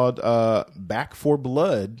here called Back 4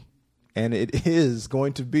 Blood, and it is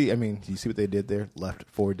going to be, I mean, you see what they did there? Left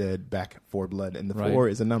 4 Dead, Back 4 Blood, and the 4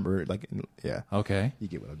 is a number. Like, yeah. Okay. You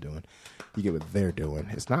get what I'm doing. You get what they're doing.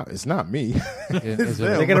 It's not me. Is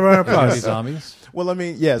it they get a round of applause. Zombies? Well, I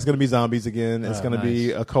mean, yeah, it's going to be zombies again. It's going to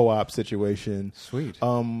be a co-op situation. Sweet.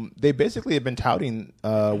 They basically have been touting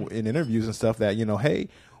in interviews and stuff that, hey,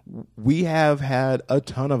 we have had a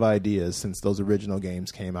ton of ideas since those original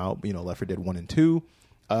games came out, Left 4 Dead 1 and 2.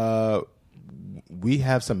 we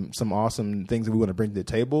have some awesome things that we want to bring to the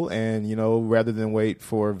table, and rather than wait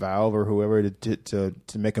for Valve or whoever to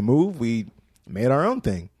make a move, we made our own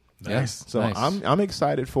thing. Nice. So nice. I'm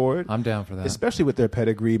excited for it. I'm down for that. Especially with their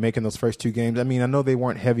pedigree, making those first 2 games. I mean, I know they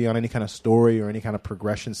weren't heavy on any kind of story or any kind of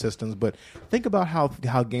progression systems, but think about how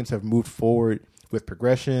games have moved forward with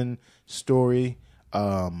progression, story,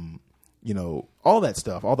 all that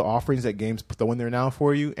stuff, all the offerings that games throw in there now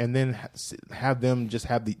for you, and then have them just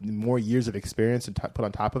have the more years of experience and put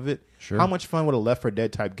on top of it. Sure. How much fun would a Left 4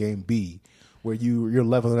 Dead type game be, where you're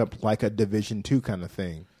leveling up like a Division 2 kind of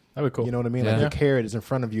thing? That'd be cool. You know what I mean? Yeah. Like the carrot is in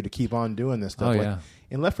front of you to keep on doing this stuff. Oh, like, yeah.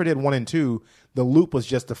 In Left 4 Dead 1 and 2, the loop was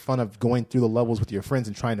just the fun of going through the levels with your friends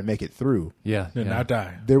and trying to make it through. Yeah. Did not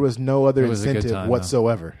die. There was no other It was a good incentive time,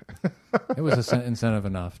 whatsoever. It was incentive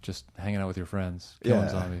enough, just hanging out with your friends, killing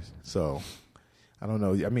zombies. So, I don't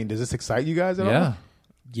know. I mean, does this excite you guys at all? Yeah.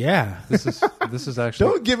 Yeah. This is actually.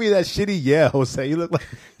 Don't give me that shitty Jose. You look like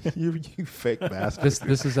you fake bastard.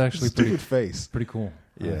 This is actually Stupid face. pretty cool.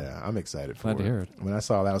 Yeah, I'm excited for Glad to hear it. When I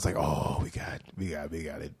saw that, I was like, "Oh, we got it. We got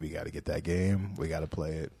to get that game. We got to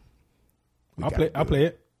play it. I'll play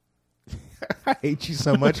it. I hate you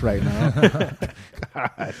so much right now.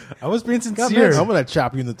 God. I was being sincere. I'm gonna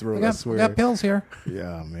chop you in the throat. I swear. We got pills here.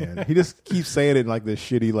 Yeah, man. He just keeps saying it in like this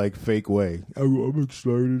shitty, like fake way. I'm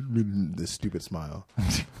excited. And this stupid smile.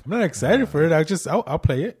 I'm not excited for it. I'll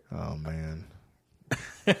play it. Oh man.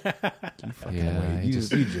 Yeah, wait. You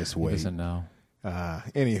just wait. He doesn't know.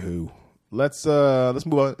 Anywho, let's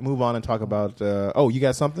move on and talk about. You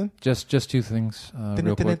got something? Just 2 things,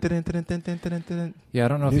 real quick. Yeah, I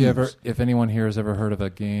don't know if anyone here has ever heard of a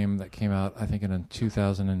game that came out, I think in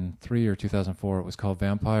 2003 or 2004. It was called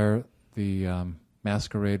Vampire: The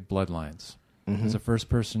Masquerade Bloodlines. Mm-hmm. It's a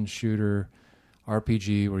first-person shooter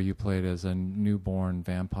RPG where you played as a newborn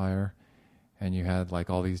vampire, and you had like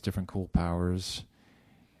all these different cool powers,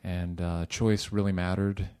 and choice really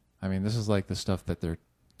mattered. I mean, this is like the stuff that they're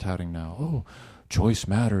touting now. Oh, choice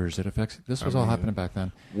matters. It affects. This was all happening back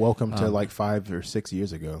then. Welcome to like 5 or 6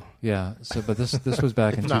 years ago. Yeah. So, but this was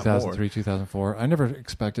back in Not 2003, 2004. I never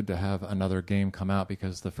expected to have another game come out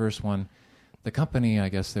because the first one, the company, I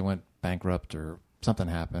guess they went bankrupt or something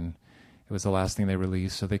happened. It was the last thing they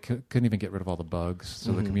released, so they couldn't even get rid of all the bugs.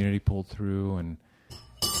 So the community pulled through and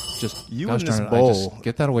just You gosh in this darn it, bowl. just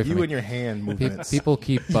get that away from You me. and your hand movements. People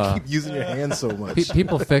keep. Keep using your hands so much.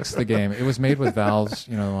 People fixed the game. It was made with Valve's,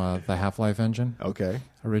 the Half-Life engine Okay.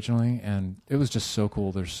 originally, and it was just so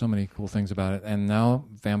cool. There's so many cool things about it. And now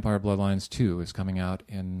Vampire Bloodlines 2 is coming out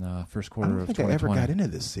in first I quarter don't of think I 2020. ever got into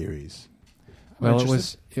this series. Well,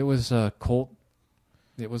 interested. it was a cult.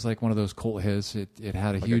 It was like one of those cult hits. It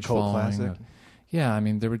had a Like a huge cult following. classic? Yeah, I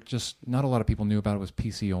mean, there were just not a lot of people knew about it. It was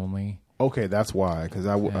PC only. Okay, that's why. Because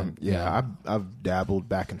Yeah. I've dabbled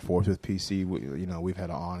back and forth with PC. We've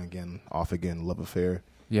had an on again, off again love affair.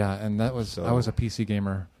 Yeah, and that was I was a PC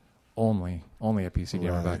gamer only a PC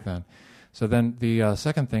gamer Right. back then. So then the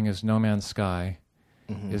second thing is No Man's Sky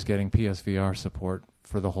is getting PSVR support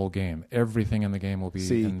for the whole game. Everything in the game will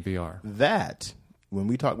be in VR. That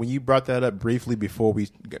when you brought that up briefly before we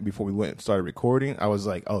went and started recording, I was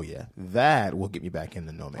like, oh yeah, that will get me back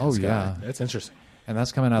into No Man's Sky. Yeah, That's interesting. and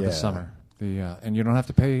that's coming out this Yeah. summer. And you don't have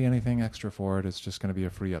to pay anything extra for it. It's just going to be a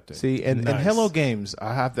free update. See, and Nice. Hello Games,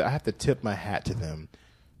 I have to tip my hat to them.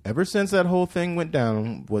 Ever since that whole thing went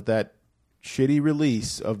down with that shitty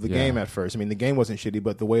release of the game at first. I mean, the game wasn't shitty,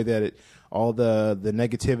 but the way that all the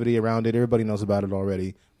negativity around it, everybody knows about it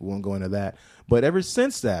already. We won't go into that. But ever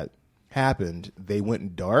since that happened, they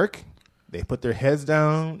went dark. They put their heads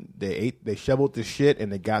down. They shoveled the shit,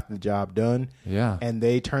 and they got the job done. Yeah. And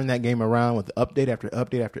they turned that game around with update after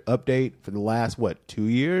update after update for the last 2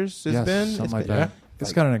 years? Yes, It's something like been? that.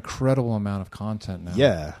 It's got an incredible amount of content now.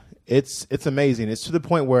 Yeah. It's amazing. It's to the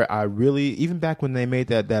point where I really, even back when they made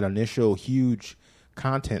that initial huge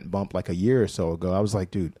content bump like a year or so ago, I was like,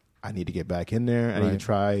 dude, I need to get back in there. I need to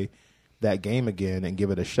try that game again and give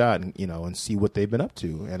it a shot, and and see what they've been up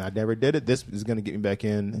to. And I never did it. This is going to get me back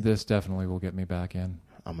in. This definitely will get me back in.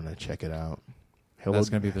 I'm going to check it out. That's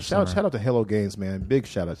going to be the shout summer. out to Hello Games, man. Big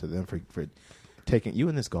shout out to them for taking you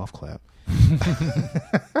in this golf clap.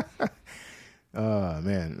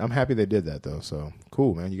 Man, I'm happy they did that though. So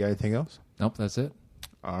cool, man. You got anything else? Nope, that's it.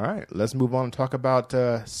 All right, let's move on and talk about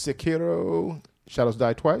Sekiro: Shadows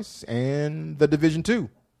Die Twice and The Division 2.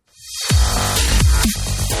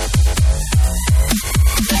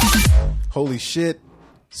 Holy shit!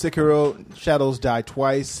 Sekiro: Shadows Die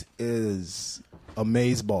Twice is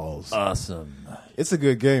Amazeballs. Awesome. It's a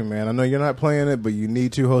good game, man. I know you're not playing it, but you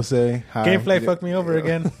need to, Jose. Hi. Gameplay fucked me over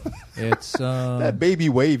again. It's that baby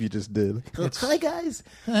wave you just did. Hi guys.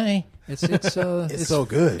 Hi. It's so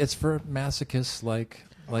good. It's for masochists like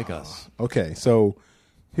us. Okay, so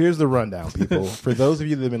here's the rundown, people. For those of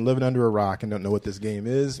you that have been living under a rock and don't know what this game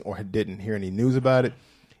is or didn't hear any news about it,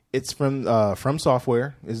 it's from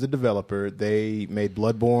Software is the developer. They made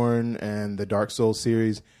Bloodborne and the Dark Souls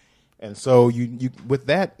series, and so you with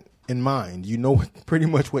that in mind, you know pretty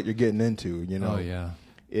much what you're getting into. You know, oh yeah,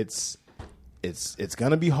 it's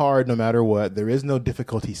gonna be hard no matter what. There is no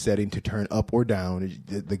difficulty setting to turn up or down.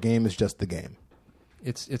 The game is just the game.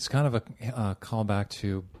 It's kind of a callback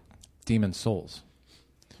to Demon Souls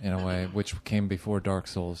in a way, which came before Dark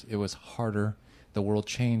Souls. It was harder. The world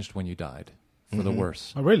changed when you died. For the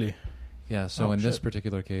worse. Oh, really? Yeah. So in this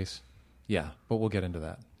particular case, yeah. But we'll get into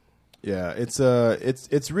that. Yeah,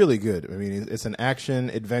 it's really good. I mean, it's an action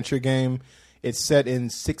adventure game. It's set in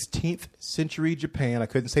 16th century Japan. I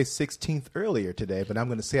couldn't say 16th earlier today, but I'm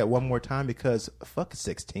going to say it one more time because fuck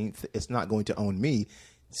 16th. It's not going to own me.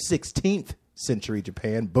 16th century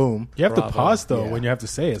Japan. Boom. You have to pause though when you have to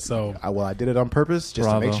say it. So I did it on purpose just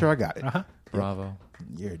to make sure I got it. Uh-huh. Bravo.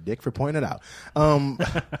 You're a dick for pointing it out.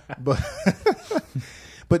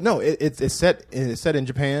 But no, it's set in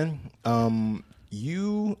Japan.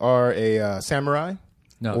 You are a samurai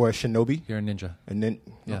or a shinobi. You're a ninja.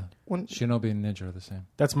 Yeah. Shinobi and ninja are the same.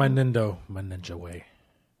 That's my ninja way.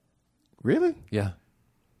 Really? Yeah.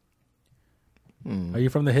 Are you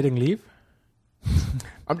from the Hidden Leaf?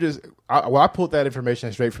 I'm just. I pulled that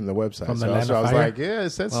information straight from the website. From the so Land I of was Fire? like, yeah, it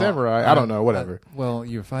said samurai. I don't know, whatever. Well,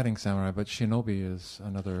 you're fighting samurai, but shinobi is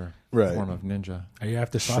another form of ninja. Are you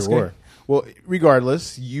after Sasuke? Sure. Well,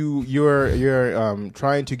 regardless, you're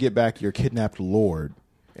trying to get back your kidnapped lord,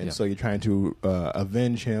 and so you're trying to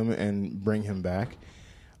avenge him and bring him back.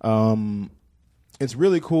 It's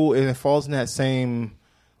really cool, and it falls in that same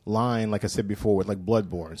line, like I said before, with like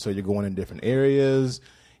Bloodborne. So you're going in different areas.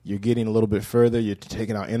 You're getting a little bit further. You're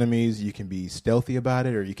taking out enemies. You can be stealthy about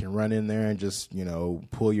it, or you can run in there and just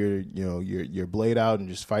pull your blade out and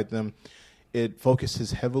just fight them. It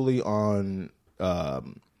focuses heavily on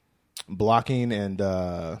blocking and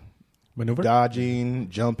maneuver, dodging,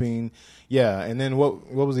 jumping. Yeah, and then what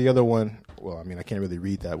was the other one? Well, I mean, I can't really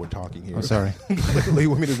read that. We're talking here. Oh, sorry. You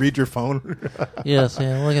want me to read your phone? Yes,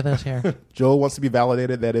 yeah, look at this here. Joel wants to be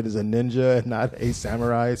validated that it is a ninja and not a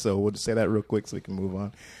samurai, so we'll just say that real quick so we can move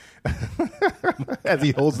on. As he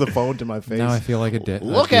holds the phone to my face. Now I feel like a dick.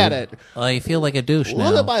 Look at it. Oh, you feel like a douche now.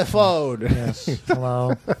 Look at my phone. Yes.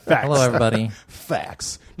 Hello. Facts. Hello, everybody.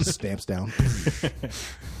 Facts. Just stamps down.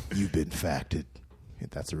 You've been facted.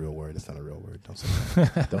 That's a real word. It's not a real word. Don't say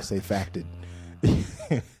that. Don't say facted.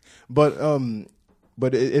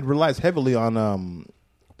 But it relies heavily on on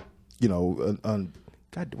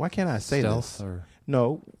God. Why can't I say Stealth this? Or?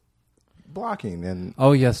 No, blocking and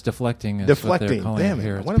yes, deflecting. Is deflecting. What they're calling Damn it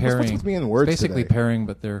here. it! It's What's parrying. supposed to be in words It's basically today? parrying,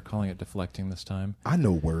 but they're calling it deflecting this time. I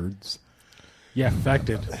know words. Yeah,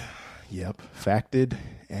 facted. Yep, facted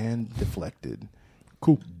and deflected.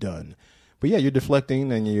 Cool, done. But yeah, you're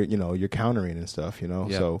deflecting and you're countering and stuff.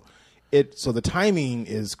 Yep. So the timing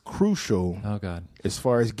is crucial. Oh God. As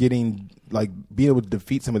far as being able to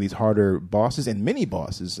defeat some of these harder bosses and mini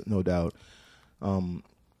bosses, no doubt. What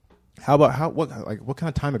kind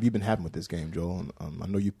of time have you been having with this game, Joel? I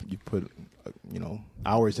know you put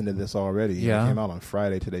hours into this already. Yeah. It came out on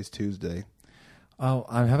Friday. Today's Tuesday. Oh,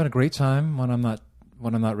 I'm having a great time when I'm not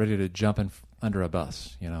ready to jump under a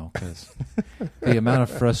bus, because the amount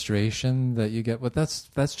of frustration that you get. But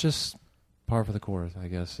that's just par for the course, I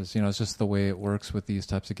guess. It's just the way it works with these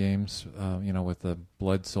types of games. With the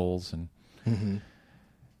Blood Souls and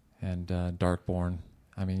Darkborn.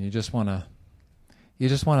 I mean, you just want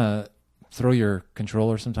to throw your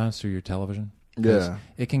controller sometimes through your television. Yeah,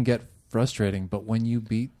 it can get frustrating, but when you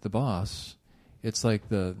beat the boss, it's like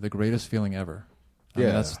the greatest feeling ever. I mean,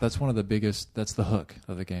 that's one of the biggest. That's the hook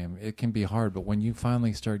of the game. It can be hard, but when you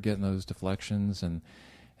finally start getting those deflections and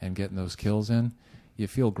getting those kills in, you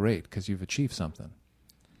feel great because you've achieved something.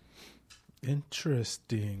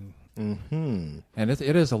 Interesting. Mm-hmm. And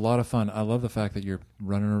it is a lot of fun. I love the fact that you're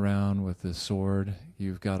running around with this sword.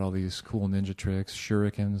 You've got all these cool ninja tricks,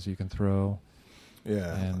 shurikens you can throw.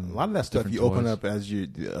 Yeah, and a lot of that stuff you open up as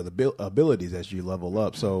the abilities as you level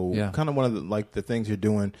up. So kind of one of the things you're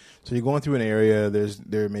doing. So you're going through an area.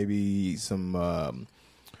 There may be some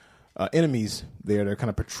enemies there. They're kind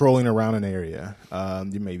of patrolling around an area.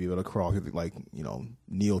 You may be able to crawl through,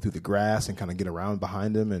 kneel through the grass and kind of get around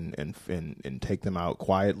behind them and take them out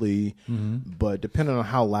quietly. Mm-hmm. But depending on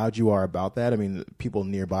how loud you are about that, I mean, people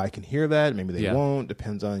nearby can hear that. Maybe they won't.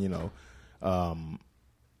 Depends on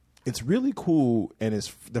it's really cool, and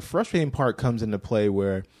the frustrating part comes into play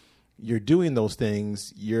where you're doing those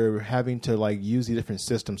things. You're having to use the different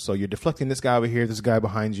systems. So you're deflecting this guy over here, this guy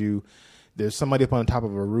behind you. There's somebody up on top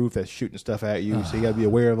of a roof that's shooting stuff at you, so you got to be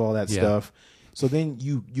aware of all that stuff. So then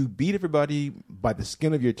you beat everybody by the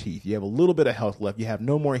skin of your teeth. You have a little bit of health left. You have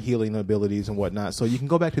no more healing abilities and whatnot. So you can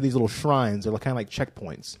go back to these little shrines. They're kind of like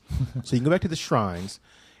checkpoints. So you can go back to the shrines,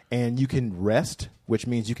 and you can rest, which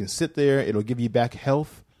means you can sit there. It'll give you back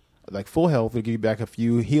health, like full health. It'll give you back a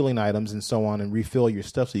few healing items and so on, and refill your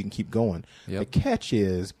stuff so you can keep going. Yep. The catch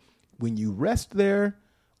is when you rest there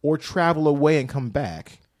or travel away and come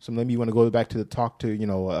back. So maybe you want to go back to talk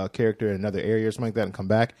to a character in another area or something like that and come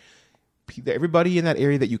back. Everybody in that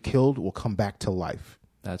area that you killed will come back to life.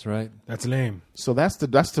 That's right. That's lame. So that's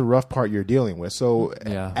the rough part you're dealing with. So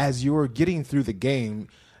as you're getting through the game,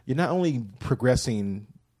 you're not only progressing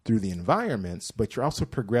through the environments, but you're also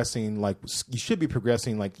progressing you should be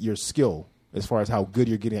progressing your skill as far as how good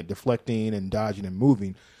you're getting at deflecting and dodging and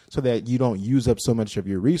moving, so that you don't use up so much of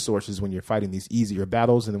your resources when you're fighting these easier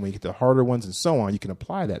battles. And then when you get the harder ones and so on, you can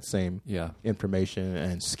apply that same information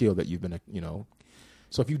and skill that you've been,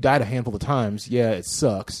 So if you died a handful of times, it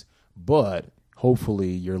sucks, but hopefully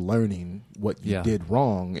you're learning what you did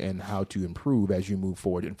wrong and how to improve as you move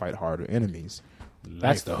forward and fight harder enemies.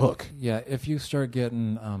 That's the hook. Yeah, if you start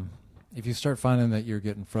getting, if you start finding that you're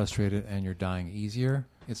getting frustrated and you're dying easier,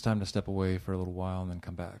 it's time to step away for a little while and then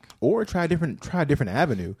come back. Or try a different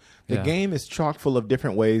avenue. The game is chock full of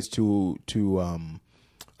different ways to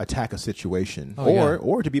attack a situation,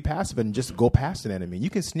 or to be passive and just go past an enemy.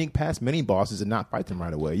 You can sneak past many bosses and not fight them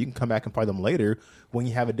right away. You can come back and fight them later when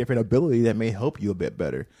you have a different ability that may help you a bit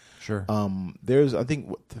better. Sure. There's, I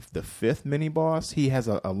think, the fifth mini boss. He has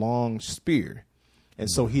a long spear, and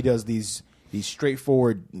so he does these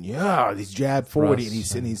straightforward, these jab forward, and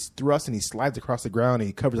he's thrust, and he slides across the ground, and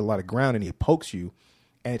he covers a lot of ground, and he pokes you,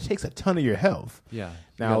 and it takes a ton of your health. Yeah.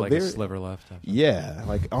 Now a sliver left. Yeah,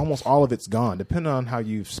 almost all of it's gone, depending on how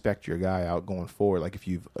you've spec'd your guy out going forward. Like if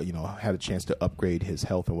you've had a chance to upgrade his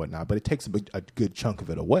health and whatnot, but it takes a good chunk of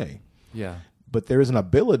it away. Yeah. But there is an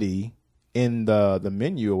ability in the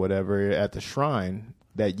menu or whatever at the shrine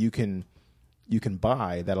that you can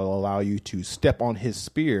buy that'll allow you to step on his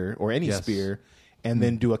spear or any spear and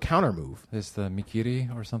then do a counter move. It's the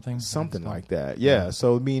Mikiri or something? Something like that. Yeah.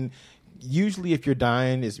 So, I mean, usually if you're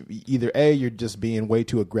dying, is either A, you're just being way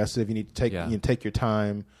too aggressive. You need to take your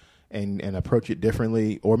time and approach it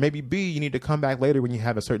differently. Or maybe B, you need to come back later when you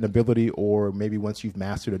have a certain ability, or maybe once you've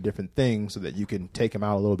mastered a different thing so that you can take him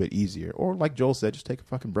out a little bit easier. Or like Joel said, just take a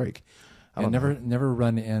fucking break. Never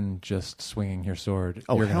run in just swinging your sword.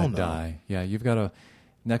 Oh, you're hell gonna no. die. Yeah, you've got to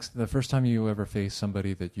the first time you ever face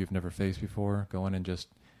somebody that you've never faced before, go in and just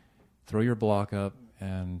throw your block up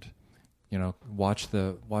and watch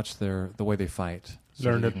the way they fight.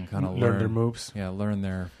 So learn their moves. Yeah, learn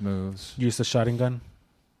their moves. Use the shotting gun.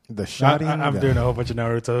 The shotting gun. I'm doing a whole bunch of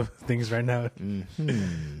Naruto things right now.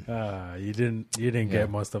 Mm-hmm. You didn't get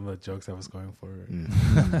most of the jokes I was going for.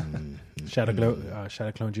 Mm-hmm. Shadow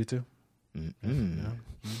Clone Jutsu. Mm-hmm.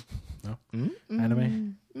 No. Mm-hmm.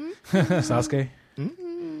 Anime. Sasuke.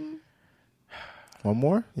 Mm-hmm. One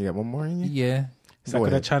more? You got one more in you? Yeah.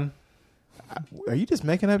 Sakura-chan. Are you just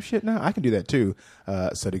making up shit now? I can do that too.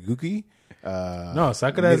 Sadaguki. No,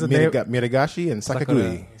 Sakura is a name. Miragashi and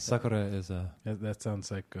Sakaguri. Sakura is a... That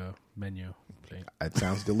sounds like a menu. Plate. It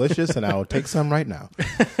sounds delicious, and I will take some right now.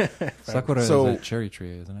 Sakura is a cherry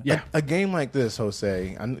tree, isn't it? Yeah. A game like this,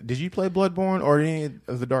 Jose, did you play Bloodborne or any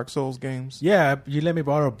of the Dark Souls games? Yeah, you let me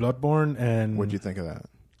borrow Bloodborne, and... What'd you think of that?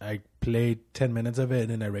 I played 10 minutes of it, and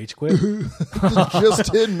then I rage quit.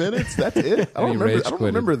 Just 10 minutes? That's it? I don't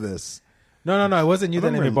remember this. No. It wasn't you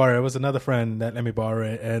that let me borrow it. It was another friend that let me borrow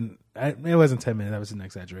it. And it wasn't 10 minutes. That was an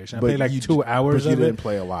exaggeration. I played like 2 hours of it. But you didn't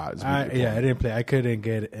play a lot. I didn't play. I couldn't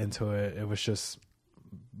get into it. It was just...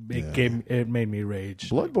 It made me rage.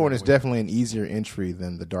 Bloodborne is definitely an easier entry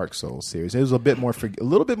than the Dark Souls series. It was a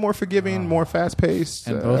little bit more forgiving, more fast-paced.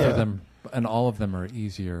 And both of them, and all of them are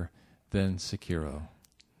easier than Sekiro.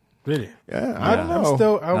 Really? Yeah, I don't know.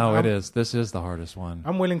 No, it is. This is the hardest one.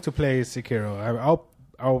 I'm willing to play Sekiro.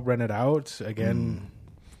 I'll rent it out again.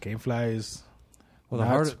 GameFly is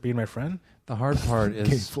being my friend. The hard part is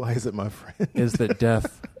GameFly isn't my friend. Is that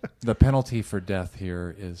death? The penalty for death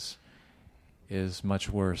here is is much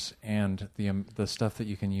worse, and the stuff that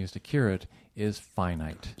you can use to cure it is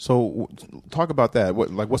finite. So, talk about that.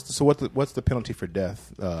 What's the penalty for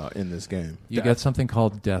death in this game? You get something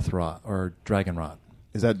called death rot or dragon rot.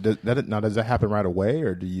 Is that now? Does that happen right away,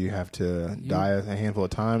 or do you have to die a handful of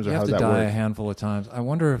times, or you how have does to that die work? a handful of times? I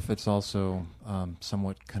wonder if it's also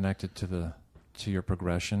somewhat connected to your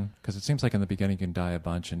progression, because it seems like in the beginning you can die a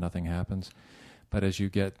bunch and nothing happens, but as you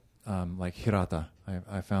get like Hirata,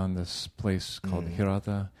 I found this place called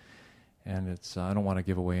Hirata, and it's I don't want to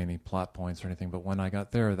give away any plot points or anything, but when I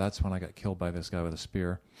got there, that's when I got killed by this guy with a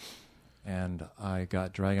spear, and I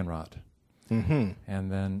got dragon rot, and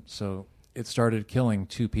then so it started killing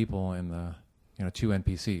two people in the two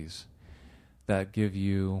NPCs that give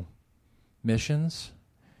you missions,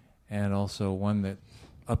 and also one that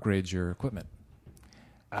upgrades your equipment.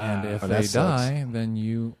 And if they die, then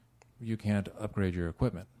you can't upgrade your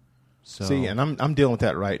equipment. So see, and I'm dealing with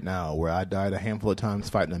that right now, where I died a handful of times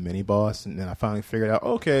fighting a mini boss, and then I finally figured out,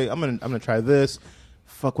 okay, I'm gonna try this.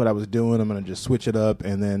 Fuck what I was doing. I'm gonna just switch it up,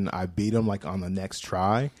 and then I beat him like on the next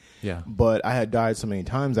try. Yeah. But I had died so many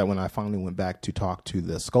times that when I finally went back to talk to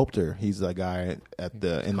the sculptor, he's the guy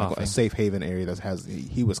in a safe haven area that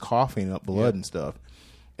he was coughing up blood and stuff,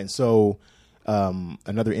 and so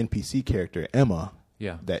another NPC character, Emma.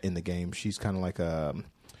 Yeah. That in the game, she's kind of like a.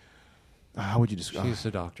 How would you describe? She's a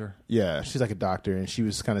doctor. Yeah, she's like a doctor, and she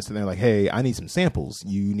was kind of sitting there like, "Hey, I need some samples.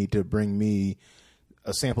 You need to bring me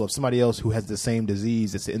a sample of somebody else who has the same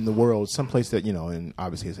disease that's in the world, someplace that and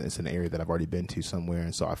obviously it's an area that I've already been to somewhere."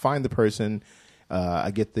 And so I find the person, I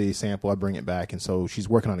get the sample, I bring it back, and so she's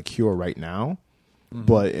working on a cure right now. Mm-hmm.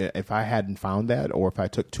 But if I hadn't found that, or if I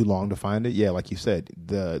took too long to find it, like you said,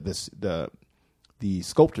 the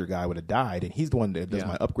sculptor guy would have died, and he's the one that does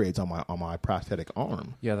my upgrades on my prosthetic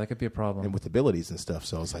arm. Yeah, that could be a problem. And with abilities and stuff.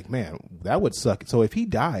 So it's like, man, that would suck. So if he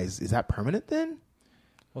dies, is that permanent then?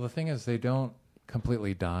 Well, the thing is, they don't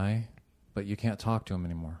completely die, but you can't talk to them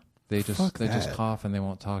anymore. They just cough and they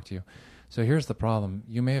won't talk to you. So here's the problem: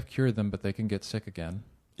 you may have cured them, but they can get sick again.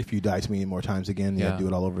 If you die too many more times again, you have to do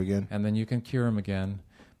it all over again. And then you can cure them again.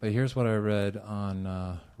 But here's what I read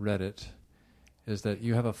on Reddit. Is that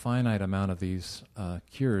you have a finite amount of these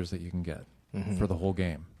cures that you can get for the whole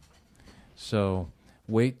game. So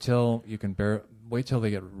wait till they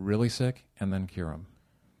get really sick and then cure them.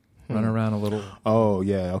 Run around a little. Oh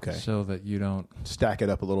yeah, okay. So that you don't stack it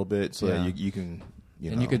up a little bit, so that you can.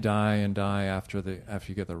 You could die after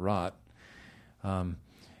you get the rot, and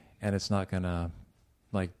it's not gonna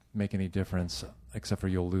make any difference except for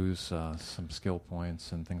you'll lose some skill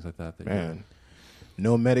points and things like that. Man.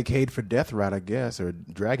 No Medicaid for death rot, I guess, or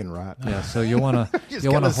dragon rot. Yeah, so you'll want to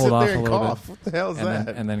hold off a little bit. What the hell is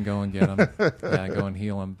that? And then go and get them. Go and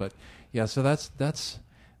heal them. But yeah, so that's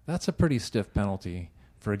a pretty stiff penalty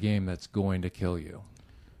for a game that's going to kill you.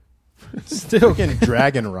 Still getting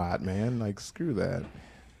dragon rot, man. Like screw that.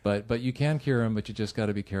 But you can cure them, but you just got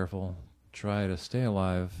to be careful. Try to stay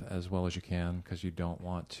alive as well as you can, because you don't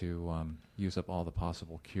want to use up all the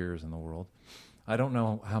possible cures in the world. I don't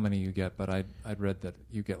know how many you get, but I'd read that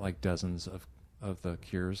you get like dozens of the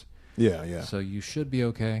cures. Yeah. So you should be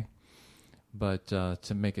okay. But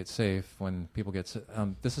to make it safe, when people get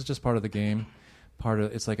this is just part of the game.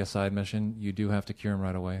 It's like a side mission. You do have to cure them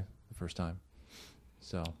right away the first time.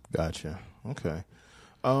 So gotcha. Okay.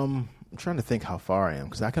 I'm trying to think how far I am,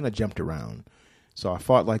 because I kind of jumped around. So I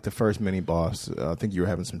fought like the first mini boss. I think you were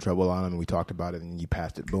having some trouble on him, and we talked about it, and you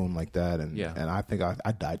passed it, boom, like that. And I think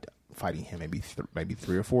I died fighting him maybe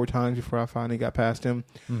 3 or 4 times before I finally got past him.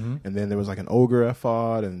 Mm-hmm. And then there was like an ogre I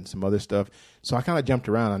fought and some other stuff. So I kind of jumped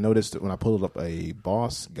around. I noticed that when I pulled up a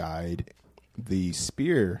boss guide, the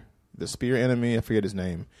spear enemy, I forget his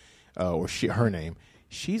name, her name,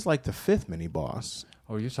 she's like the 5th mini boss.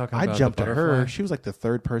 Oh, you're talking about I jumped the to her. She was like the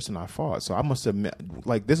 3rd person I fought. So I must admit,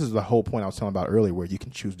 like, this is the whole point I was telling about earlier, where you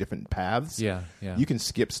can choose different paths. Yeah. You can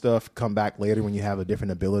skip stuff, come back later when you have a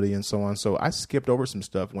different ability and so on. So I skipped over some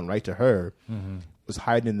stuff, went right to her, was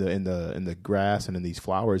hiding in the grass and in these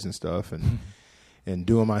flowers and stuff, and and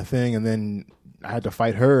doing my thing. And then I had to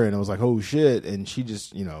fight her, and I was like, oh shit! And she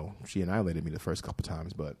just, she annihilated me the first couple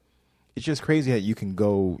times. But it's just crazy that you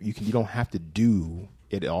don't have to do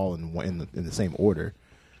it all in the same order.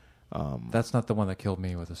 That's not the one that killed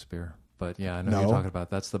me with a spear, but yeah, I know what you're talking about.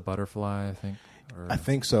 That's the butterfly, I think. I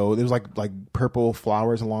think so. There's like purple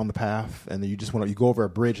flowers along the path, and then you go over a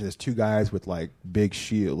bridge, and there's 2 guys with like big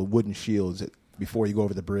wooden shields before you go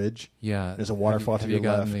over the bridge. Yeah, there's a waterfall to your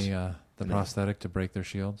left. Have you gotten the prosthetic to break their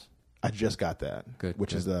shields? I just got that. Good.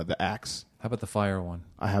 Which is the axe. How about the fire one?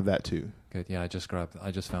 I have that too. Good. Yeah, I just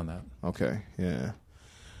found that. Okay. Yeah.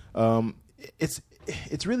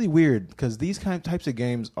 it's really weird because these types of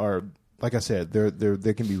games are, like I said,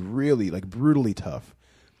 they can be really like brutally tough.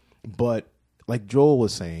 But like Joel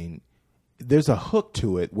was saying, there's a hook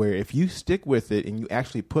to it where if you stick with it and you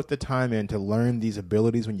actually put the time in to learn these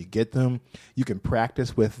abilities when you get them, you can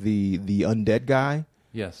practice with the undead guy.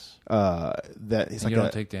 Yes. That it's like you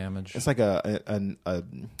don't take damage. It's like a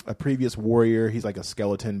previous warrior. He's like a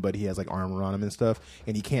skeleton, but he has like armor on him and stuff,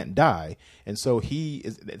 and he can't die. And so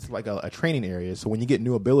it's like a training area. So when you get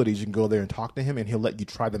new abilities, you can go there and talk to him, and he'll let you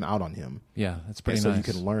try them out on him. Yeah, that's pretty nice. So you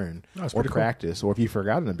can learn or practice, or if you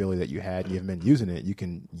forgot an ability that you had and you haven't been using it, you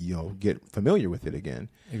can get familiar with it again.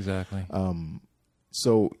 Exactly.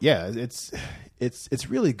 So yeah, it's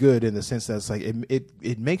really good in the sense that it's like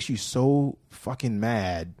it makes you so fucking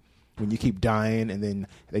mad when you keep dying, and then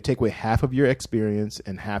they take away half of your experience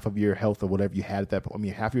and half of your health or whatever you had at that point. I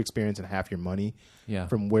mean, half your experience and half your money. Yeah.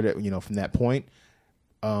 From from that point.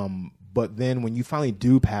 But then when you finally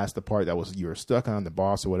do pass the part that you were stuck on, the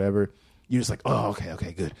boss or whatever, you're just like, oh,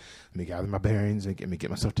 okay, good. Let me gather my bearings and let me get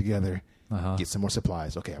myself together, get some more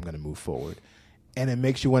supplies. Okay, I'm going to move forward. And it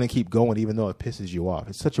makes you want to keep going, even though it pisses you off.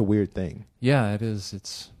 It's such a weird thing. Yeah, it is.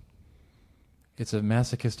 It's a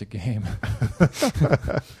masochistic game.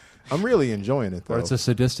 I'm really enjoying it, though. Or it's a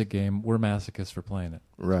sadistic game. We're masochists for playing it.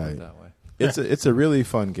 Right. That way. It's a really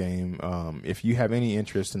fun game. If you have any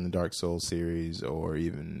interest in the Dark Souls series or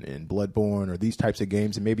even in Bloodborne or these types of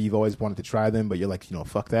games, and maybe you've always wanted to try them, but you're like,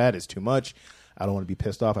 fuck that. It's too much. I don't want to be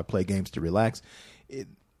pissed off. I play games to relax.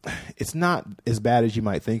 It's not as bad as you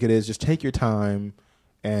might think it is. Just take your time,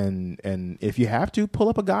 and if you have to, pull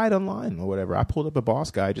up a guide online or whatever. I pulled up a boss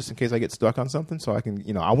guide just in case I get stuck on something, so I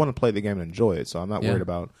can, I want to play the game and enjoy it. So I'm not worried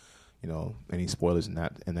about, any spoilers in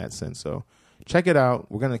that sense. So check it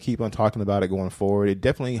out. We're gonna keep on talking about it going forward. It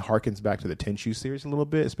definitely harkens back to the Tenchu series a little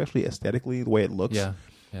bit, especially aesthetically, the way it looks. Yeah.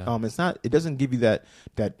 It's not. It doesn't give you that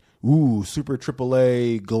super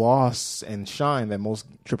AAA gloss and shine that most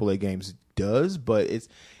AAA games does, but it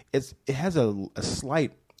has a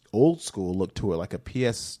slight old school look to it, like a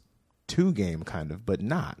PS2 game kind of, but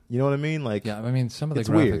not. You know what I mean? Like, yeah, I mean, some of the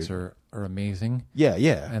graphics are amazing. Yeah,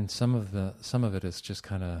 and some of it is just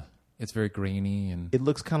kind of, it's very grainy and it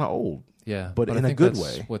looks kind of old. Yeah, but in a good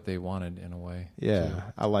way. What they wanted in a way. Yeah, too.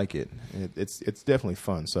 I like it. It's definitely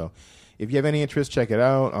fun. So if you have any interest, check it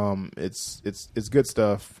out. It's good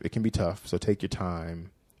stuff. It can be tough, so take your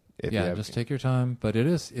time. Just take your time. But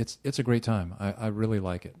it's a great time. I really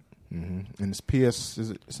like it. Mm-hmm. And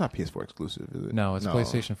it's not PS4 exclusive, is it? No, it's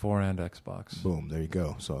PlayStation 4 and Xbox. Boom, there you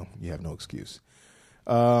go. So you have no excuse.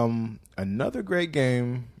 Another great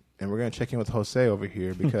game, and we're going to check in with Jose over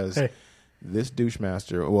here because this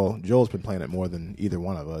douchemaster, well, Joel's been playing it more than either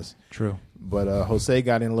one of us. True. But Jose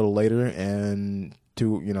got in a little later, and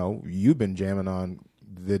you've been jamming on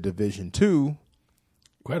The Division 2.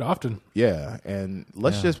 Quite often. Yeah, and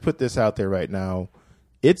let's just put this out there right now.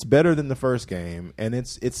 It's better than the first game, and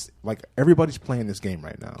it's like everybody's playing this game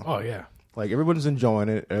right now. Oh, yeah. Like everybody's enjoying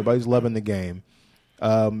it. Everybody's loving the game.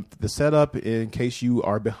 The setup, in case you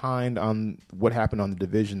are behind on what happened on The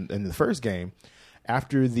Division in the first game,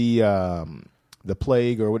 after the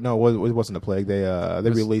plague, or no, it wasn't a plague. They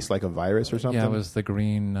released like a virus or something. Yeah, it was the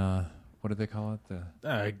green. What did they call it?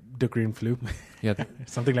 The green flu. Yeah,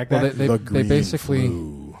 something like that. They basically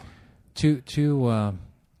flu. two.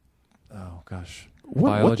 Oh gosh.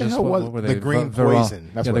 What the hell was were they? The green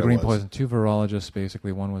poison? That's what the green poison. Two virologists,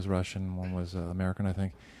 basically. One was Russian, one was American, I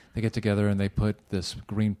think. They get together and they put this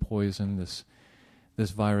green poison, this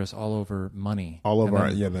virus, all over money. All over,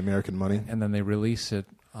 the American money. And then they release it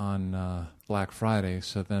on Black Friday.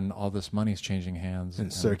 So then all this money's changing hands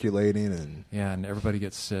and circulating, and everybody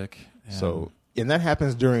gets sick. And that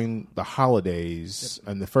happens during the holidays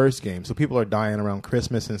in the first game. So people are dying around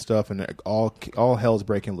Christmas and stuff, and all hell's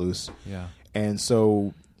breaking loose. Yeah. And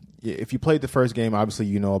so if you played the first game, obviously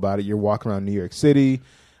you know about it. You're walking around New York City.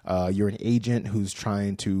 You're an agent who's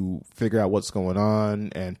trying to figure out what's going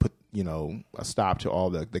on and put, a stop to all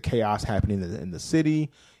the chaos happening in the city,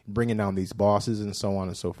 bringing down these bosses and so on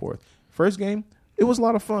and so forth. First game, it was a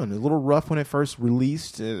lot of fun. It was a little rough when it first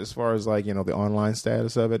released as far as the online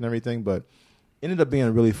status of it and everything, but ended up being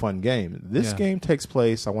a really fun game. This game takes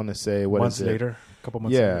place, I want to say, months later. A couple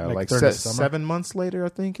months later. Yeah, like 7 months later, I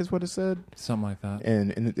think is what it said. Something like that.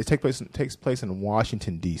 And it takes place in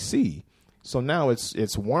Washington, D.C., so now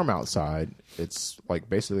it's warm outside. It's like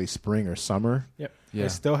basically spring or summer. Yep. Yeah. It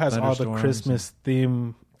still has all the Christmas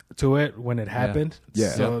theme to it when it happened. Yeah.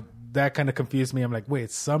 So that kind of confused me. I'm like, wait,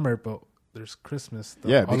 it's summer, but there's Christmas.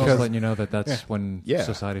 Yeah, because letting you know that's when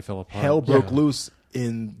society fell apart. Hell broke loose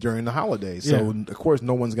during the holidays. So of course,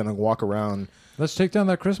 no one's gonna walk around. Let's take down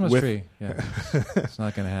that Christmas tree. Yeah, it's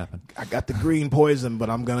not going to happen. I got the green poison, but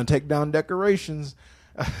I'm gonna take down decorations.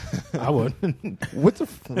 I would.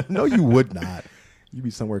 No, you would not. You'd be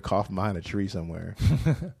somewhere coughing behind a tree somewhere,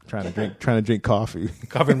 trying to drink coffee.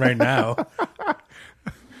 Coughing right now.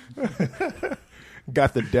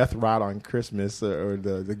 Got the death rot on Christmas or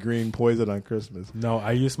the green poison on Christmas. No,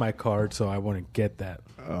 I use my card, so I wouldn't get that.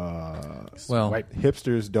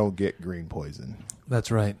 Hipsters don't get green poison.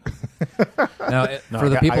 That's right. Now, for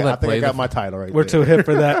the people that play, I got my title right. We're too hip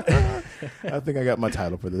for that. I think I got my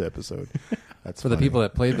title for the episode. That's for the people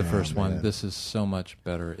that played the first one. This is so much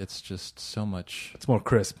better. It's just so much. It's more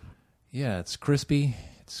crisp. Yeah, it's crispy.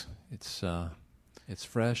 It's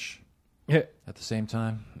fresh. Yeah. At the same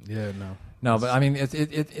time. Yeah. No, but I mean,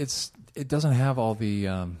 it doesn't have all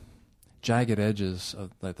the jagged edges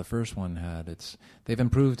that the first one had. They've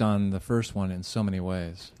improved on the first one in so many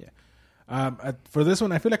ways. Yeah. For this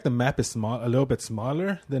one, I feel like the map is a little bit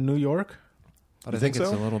smaller than New York. But I think it's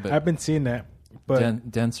a little bit. I've been seeing that, but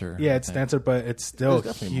denser. Yeah, it's denser, but it's still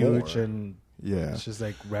huge, more. and it's just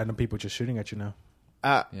like random people just shooting at you now.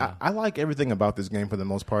 I like everything about this game for the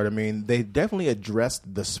most part. I mean, they definitely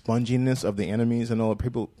addressed the sponginess of the enemies. I know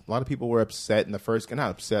a lot of people were upset in the first game. Not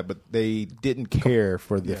upset, but they didn't care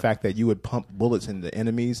for the fact that you would pump bullets into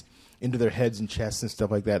enemies, into their heads and chests and stuff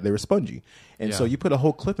like that. They were spongy. And so you put a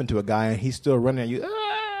whole clip into a guy, and he's still running at you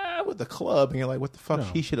with the club, and you're like, what the fuck?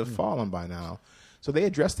 He should have fallen by now. So they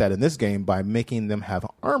addressed that in this game by making them have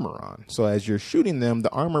armor on. So as you're shooting them,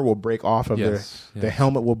 the armor will break off of their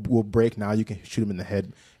helmet will break. Now you can shoot them in the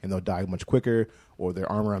head and they'll die much quicker, or their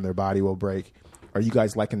armor on their body will break. Are you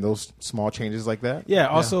guys liking those small changes like that? Yeah,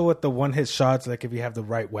 also with the one-hit shots, like if you have the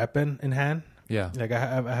right weapon in hand. Yeah. Like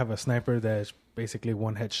I have a sniper that's basically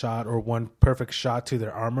one-hit shot or one perfect shot to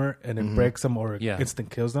their armor, and it breaks them or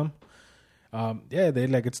instant kills them. They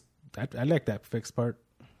like it's. I like that fixed part.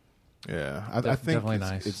 Yeah, I think definitely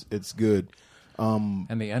nice. It's good.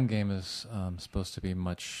 And the end game is supposed to be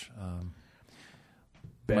much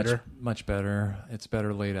better. Much better. It's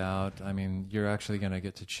better laid out. I mean, you're actually going to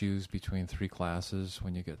get to choose between 3 classes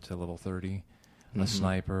when you get to level 30. A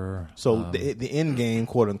sniper. So the end game,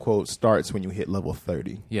 quote unquote, starts when you hit level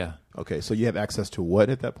 30. Yeah. Okay, so you have access to what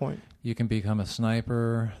at that point? You can become a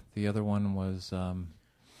sniper. The other one was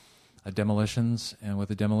a demolitions, and with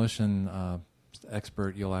a demolition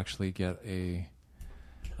expert, you'll actually get a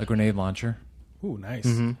grenade launcher. Ooh, nice.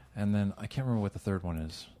 Mm-hmm. And then I can't remember what the third one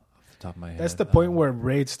is off the top of my head. That's the point where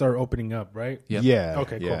raids start opening up, right? Yep. Yeah.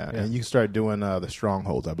 Okay, cool. Yeah. And you start doing the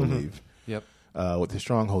strongholds, I believe. Yep. What the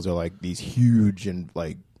strongholds are like these huge and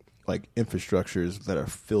like infrastructures that are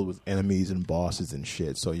filled with enemies and bosses and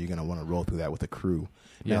shit. So you're gonna want to roll through that with a crew.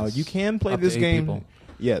 Yes. Now you can play Up this to 8 game. people.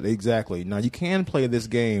 Yeah, exactly. Now you can play this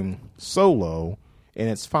game solo, and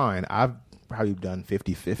it's fine. I've probably done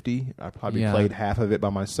 50-50. I probably played half of it by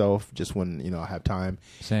myself just when I have time.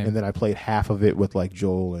 Same. And then I played half of it with like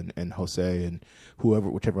Joel and Jose and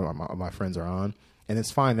whichever of my friends are on. And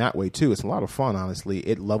it's fine that way too. It's a lot of fun, honestly.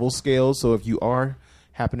 It level scales, so if you are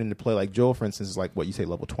happening to play like Joel, for instance, is like what you say,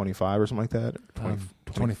 level 25 or something like that.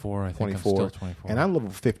 24, I think. 24. I'm still 24. And I'm level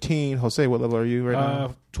 15. Jose, what level are you right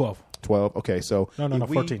now? 12. 12. Okay, so No,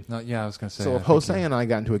 14. No, yeah, I was going to say. So if Jose and I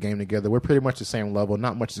got into a game together, we're pretty much the same level.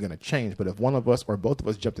 Not much is going to change. But if one of us or both of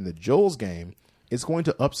us jumped into Joel's game, it's going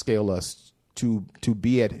to upscale us to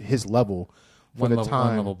be at his level for one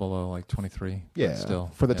time. level below, like 23. Yeah, still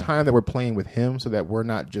for the time that we're playing with him, so that we're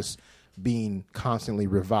not just being constantly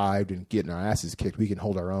revived and getting our asses kicked. We can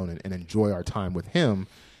hold our own and enjoy our time with him,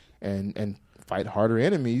 and fight harder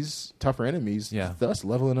enemies, tougher enemies. Yeah. Thus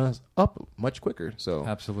leveling us up much quicker. So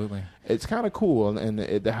Absolutely. it's kind of cool,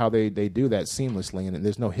 and how they do that seamlessly, and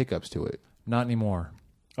there's no hiccups to it. Not anymore.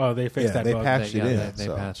 Oh, they fixed that they bug. patched it in. They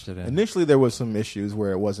patched it in. Initially, there was some issues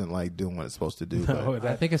where it wasn't like doing what it's supposed to do. No, But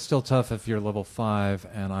I think it's still tough if you're level 5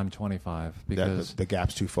 and I'm 25 because the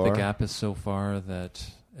gap's too far. the gap is so far that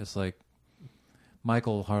it's like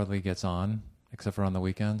Michael hardly gets on except for on the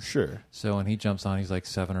weekends. Sure. So when he jumps on, he's like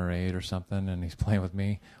 7 or 8 or something, and he's playing with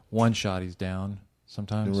me. One shot, he's down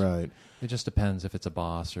sometimes. Right. It just depends if it's a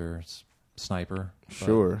boss or it's sniper.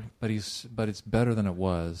 Sure. But it's better than it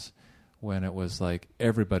was when it was like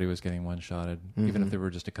everybody was getting one-shotted, even if there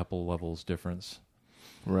were just a couple levels difference.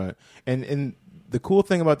 Right. And the cool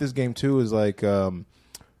thing about this game too is like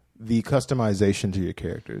the customization to your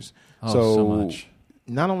characters. Oh, so much.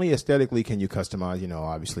 Not only aesthetically can you customize,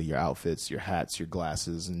 obviously your outfits, your hats, your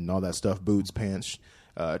glasses, and all that stuff, boots, pants,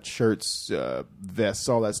 shirts, vests,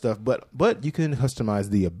 all that stuff, but you can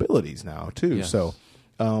customize the abilities now too. Yes. So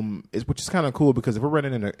which is kind of cool because if we're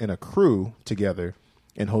running in a crew together,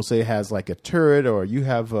 and Jose has like a turret, or you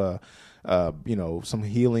have some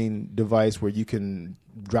healing device where you can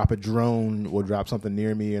drop a drone or drop something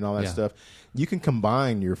near me and all that stuff, you can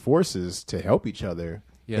combine your forces to help each other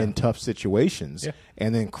in tough situations,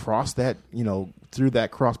 and then cross that, through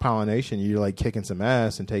that cross pollination, you're like kicking some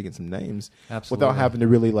ass and taking some names without having to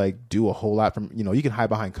really like do a whole lot. You can hide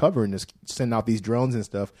behind cover and just send out these drones and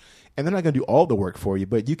stuff, and they're not going to do all the work for you,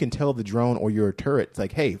 but you can tell the drone or your turret, it's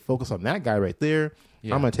like, hey, focus on that guy right there.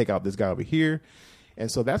 I'm going to take out this guy over here. And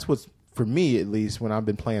so that's what's, for me at least, when I've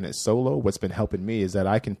been playing it solo, what's been helping me is that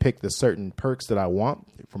I can pick the certain perks that I want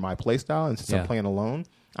for my play style, and since I'm playing alone,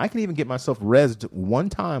 I can even get myself rezzed one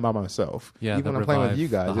time by myself. Yeah, even when I'm playing with you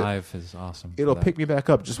guys. The Hive is awesome. It'll pick me back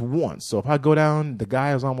up just once. So if I go down, the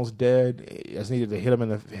guy is almost dead. I just needed to hit him in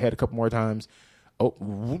the head a couple more times. Oh,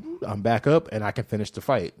 I'm back up, and I can finish the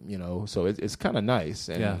fight. So it's kind of nice,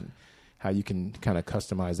 and how you can kind of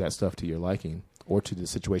customize that stuff to your liking or to the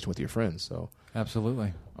situation with your friends. So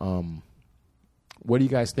absolutely. What are you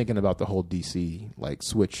guys thinking about the whole DC like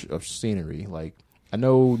switch of scenery? Like, I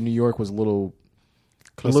know New York was a little.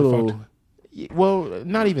 Well,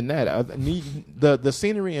 not even that. The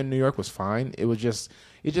scenery in New York was fine. It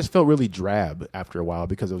just felt really drab after a while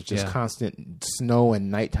because it was just constant snow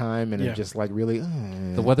and nighttime, and it just like really.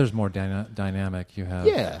 The weather's more dynamic. You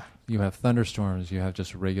have thunderstorms. You have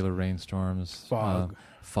just regular rainstorms.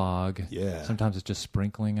 Fog. Yeah. Sometimes it's just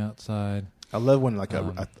sprinkling outside. I love when like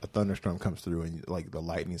a thunderstorm comes through and like the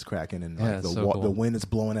lightning's cracking and like the wind is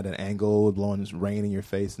blowing at an angle, blowing rain in your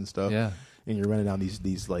face and stuff. Yeah. And you're running down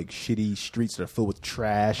these like shitty streets that are filled with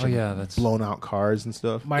trash and that's blown out cars and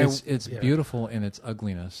stuff. It's beautiful in its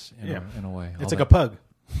ugliness in a way. It's like a pug.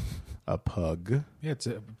 A pug? Yeah, it's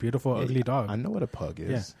a beautiful, ugly dog. I know what a pug is.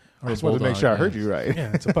 Yeah. I just wanted to make sure I heard you right.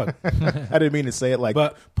 Yeah, it's a pug. I didn't mean to say it like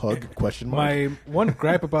pug, question mark. My one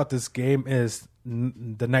gripe about this game is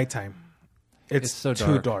the nighttime. It's so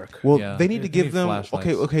too dark. Well, they need to give them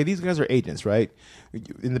okay. These guys are agents, right?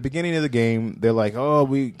 In the beginning of the game, they're like,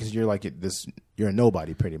 because you're like you're a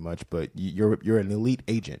nobody pretty much, but you're an elite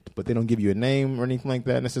agent. But they don't give you a name or anything like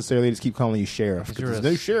that necessarily. They just keep calling you sheriff because there's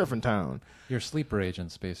no sheriff in town. You're sleeper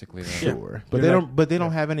agents, basically. Sure, but they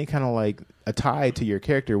don't have any kind of like a tie to your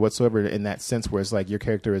character whatsoever in that sense, where it's like your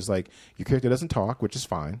character doesn't talk, which is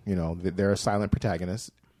fine. They're a silent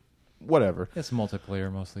protagonist. Whatever. It's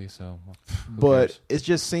multiplayer mostly, so. But it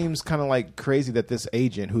just seems kind of like crazy that this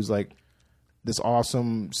agent, who's like this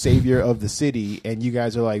awesome savior of the city, and you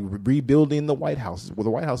guys are like rebuilding the White House. Well, the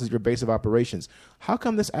White House is your base of operations. How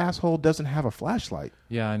come this asshole doesn't have a flashlight?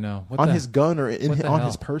 Yeah, I know. On his gun or on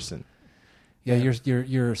his person? Yeah,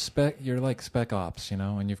 you're like Spec Ops,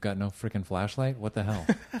 and you've got no freaking flashlight. What the hell?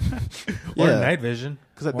 Or night vision.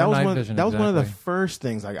 Because that was one of the first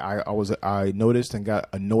things I noticed and got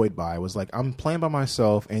annoyed by. Was like, I'm playing by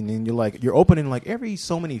myself, and then you're opening like every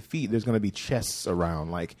so many feet. There's going to be chests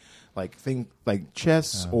around, like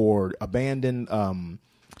chests or abandoned loot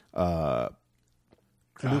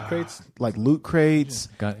crates, like loot crates,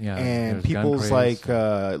 and people's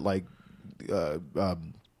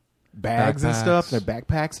bags and stuff, their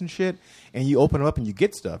backpacks and shit, and you open them up and you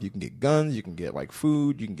get stuff. You can get guns, you can get like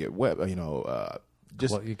food, you can get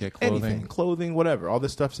just you get clothing, anything, clothing, whatever. All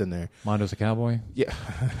this stuff's in there. Mondo's a cowboy. Yeah,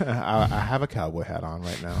 I have a cowboy hat on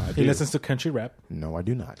right now. He listens to country rap. No, I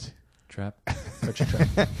do not. Trap. Country trap.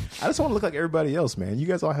 I just want to look like everybody else, man. You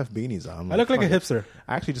guys all have beanies on. I look like a hipster.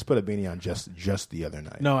 I actually just put a beanie on just the other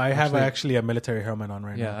night. No, I have actually a military helmet on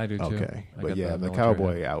right now. Yeah, I do too. Okay, but yeah, the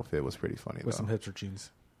cowboy outfit was pretty funny with some hipster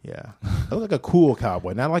jeans. Yeah, I look like a cool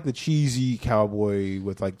cowboy, not like the cheesy cowboy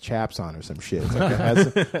with like chaps on or some shit. It's like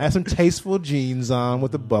has some tasteful jeans on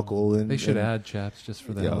with a buckle, and they should add chaps just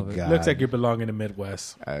for the hell of it. Looks like you belong in the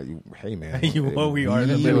Midwest. Hey man, we are in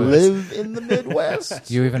the Midwest. You live in the Midwest.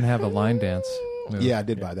 You even have a line dance move. Yeah, I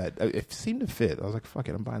did buy that. It seemed to fit. I was like, fuck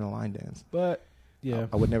it, I'm buying a line dance. But yeah,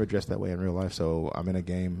 I would never dress that way in real life. So I'm in a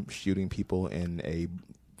game shooting people in a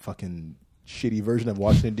fucking shitty version of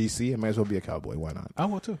Washington D.C. I might as well be a cowboy. Why not? I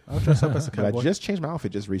will too. I'll dress up as a cowboy. But I just changed my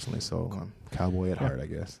outfit just recently, so I'm cowboy at heart, I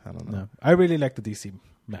guess. I don't know. No, I really like the DC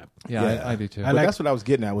map. Yeah. I do too. But that's what I was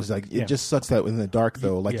getting at. Was like it just sucks that in the dark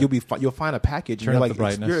though. Like you'll find a package. Turn and up the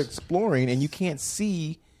brightness. You're exploring and you can't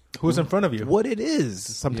see who's in front of you. What it is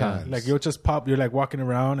sometimes. Like you'll just pop. You're like walking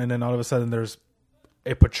around, and then all of a sudden there's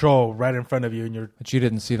a patrol right in front of you, and But you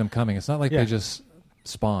didn't see them coming. It's not like they just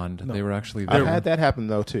spawned. No. They were actually there. I've had that happen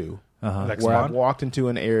though too. Like where I walked into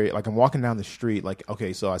an area, like I'm walking down the street, like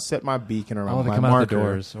okay, so I set my beacon around they my come marker. Out the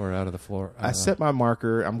doors or out of the floor. I set my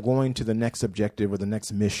marker. I'm going to the next objective or the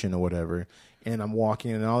next mission or whatever, and I'm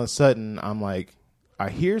walking, and all of a sudden I'm like, I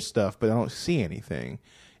hear stuff, but I don't see anything.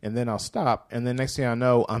 And then I'll stop, and then next thing I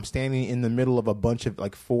know, I'm standing in the middle of a bunch of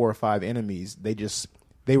like 4 or 5 enemies.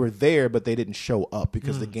 They were there, but they didn't show up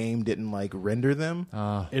because the game didn't like render them.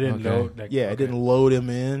 It didn't load. Like, it didn't load them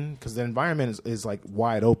in because the environment is like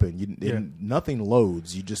wide open. Nothing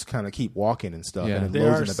loads. You just kind of keep walking and stuff, and it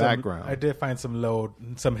loads in the background. I did find some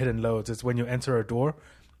hidden loads. It's when you enter a door,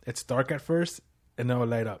 it's dark at first, and then it will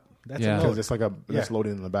light up. That's a load. It's like it's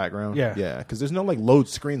loading in the background. Yeah. Because there's no like load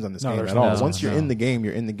screens on this game at all. Once you're in the game,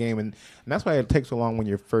 you're in the game, and that's why it takes so long when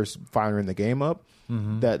you're first firing the game up.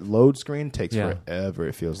 Mm-hmm. That load screen takes forever.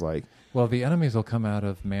 It feels like. Well, the enemies will come out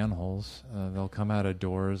of manholes. They'll come out of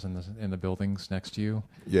doors in the buildings next to you.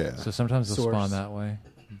 Yeah. So sometimes they'll spawn that way.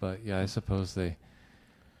 But yeah, I suppose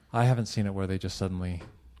I haven't seen it where they just suddenly.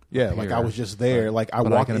 Yeah, like I was just there. Like I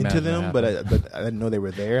walked into them, but I didn't know they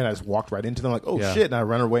were there, and I just walked right into them. Like, oh shit! And I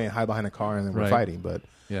run away and hide behind a car, and then we're fighting. But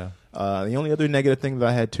the only other negative thing that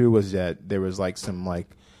I had too was that there was like some like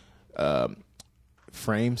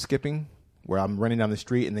frame skipping, where I'm running down the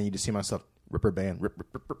street, and then you just see myself ripper band,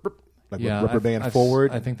 ripper band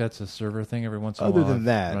forward. I think that's a server thing. Every once in a while, other than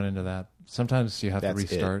that, run into that. Sometimes you have to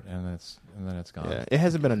restart, and then it's gone. Yeah, it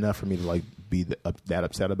hasn't been enough for me to like be that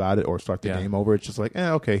upset about it or start the game over. It's just like,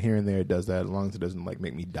 okay, here and there it does that, as long as it doesn't like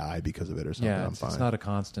make me die because of it or something. Yeah, I'm fine. It's not a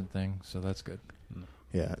constant thing, so that's good.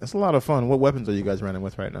 Yeah, it's a lot of fun. What weapons are you guys running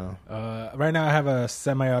with right now? Right now, I have a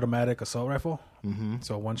semi-automatic assault rifle,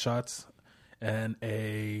 so 1-shots, and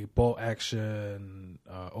a bolt-action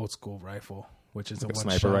old school rifle, which is like a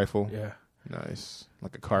sniper rifle. Yeah, nice,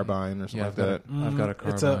 like a carbine or something like that. I've got a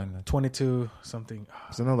carbine. It's a 22 something.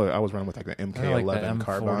 So I was running with like the MK11 like the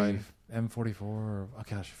carbine. M44, or I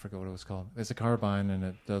forget what it was called. It's a carbine, and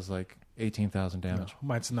it does like 18,000 damage. No,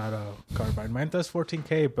 mine's not a carbine. Mine does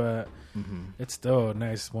 14K, but it's still a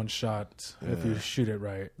nice 1-shot if you shoot it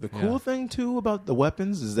right. The cool thing too about the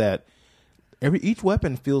weapons is that each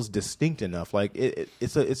weapon feels distinct enough. Like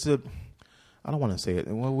it's a. I don't want to say it.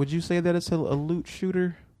 Well, would you say that it's a loot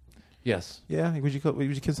shooter? Yes. Yeah. Would you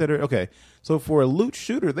consider? Okay. So for a loot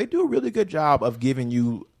shooter, they do a really good job of giving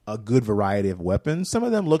you a good variety of weapons. Some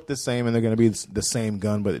of them look the same, and they're going to be the same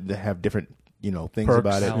gun, but they have different, things perks,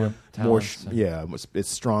 about it. Talents, it's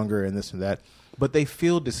stronger and this and that. But they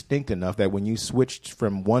feel distinct enough that when you switch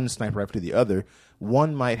from one sniper rifle to the other,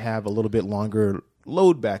 one might have a little bit longer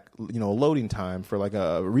loading time for like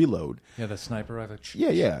a reload. Yeah, the sniper rifle.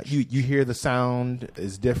 Yeah. You hear the sound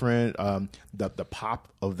is different. The pop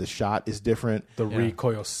of the shot is different. The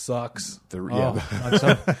recoil sucks.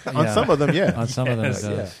 On some of them, yeah. On some of them, it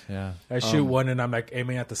does. Yeah. I shoot one, and I'm like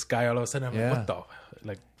aiming at the sky. All of a sudden, I'm like, what the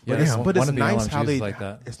like. But it's nice how they like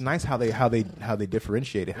that. It's nice how they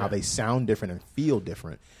differentiate it, how they sound different and feel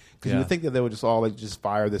different. Because you would think that they would just all just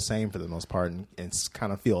fire the same for the most part and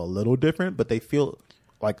kind of feel a little different, but they feel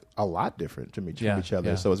like a lot different from each other.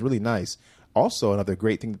 Yeah. So it's really nice. Also, another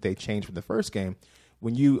great thing that they changed from the first game,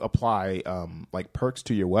 when you apply like perks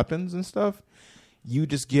to your weapons and stuff, you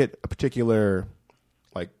just get a particular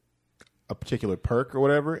perk or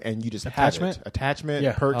whatever, and you just attachment,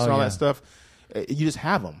 perks, and all that stuff. You just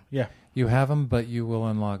have them. Yeah. You have them, but you will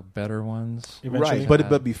unlock better ones. Eventually. Right,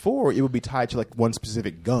 but before, it would be tied to like one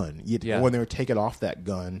specific gun. When they were taking off that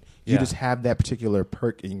gun, you just have that particular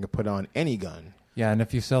perk, and you can put on any gun. Yeah, and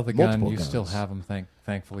if you sell the gun, you still have them.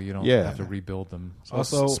 Thankfully, you don't have to rebuild them. So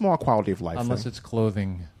also, small quality of life. Unless it's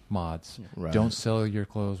clothing mods. Right. Don't sell your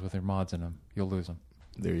clothes with your mods in them. You'll lose them.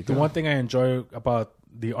 There you go. The one thing I enjoy about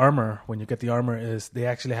the armor, when you get the armor, is they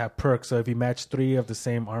actually have perks. So if you match 3 of the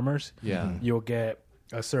same armors, you'll get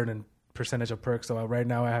a certain percentage of perks. So right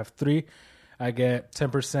now I have 3. I get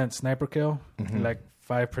 10% sniper kill, like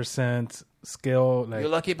 5% skill. Like, you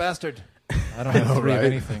lucky bastard. I don't have 3 of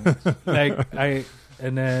anything.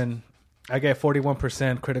 And then I get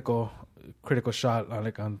 41% critical shot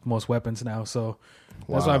on most weapons now. So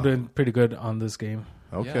that's why I'm doing pretty good on this game.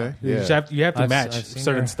 Okay. Yeah. You have to match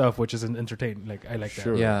certain stuff, which is entertaining. Like I like that.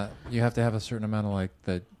 Sure. Yeah, you have to have a certain amount of like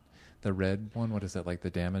the red one. What is that? Like the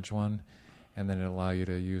damage one, and then it'll allow you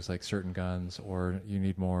to use like certain guns, or you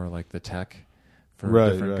need more like the tech for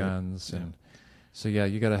different guns. And so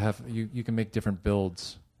you got to have you can make different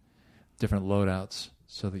builds, different loadouts,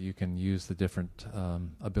 so that you can use the different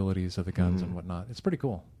abilities of the guns and whatnot. It's pretty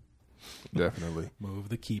cool. Definitely. Move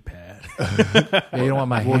the keypad. You don't want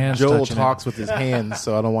my hands Joel touching talks with his hands,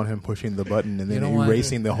 so I don't want him pushing the button and then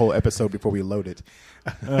erasing the whole episode before we load it.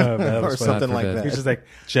 Or something like that. He's just like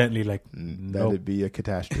gently like, that'd be a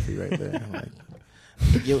catastrophe right there.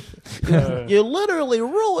 You literally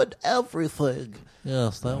ruined everything.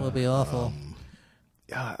 Yes, that would be awful.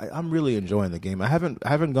 I'm really enjoying the game. I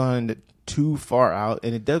haven't gone too far out,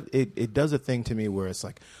 and it does a thing to me where it's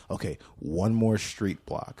like, okay, one more street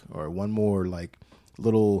block or one more like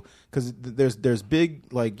little, because there's big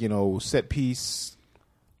like set piece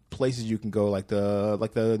places you can go, like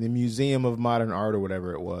the Museum of Modern Art or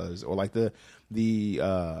whatever it was, or like the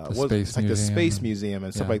Space Museum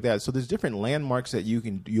and stuff like that. So there's different landmarks that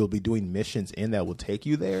you'll be doing missions in that will take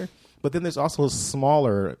you there. But then there's also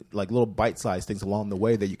smaller, like little bite-sized things along the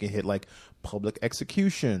way that you can hit, like public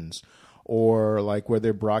executions, or like where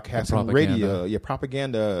they're broadcasting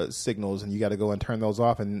propaganda signals, and you got to go and turn those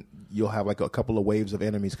off, and you'll have like a couple of waves of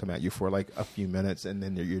enemies come at you for like a few minutes, and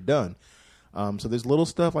then you're done. So there's little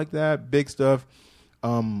stuff like that, big stuff.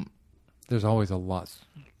 There's always a lot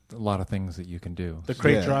of things that you can do. The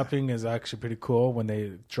crate dropping is actually pretty cool when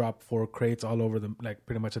they drop 4 crates all over the, like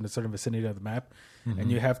pretty much in a certain vicinity of the map,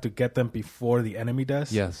 and you have to get them before the enemy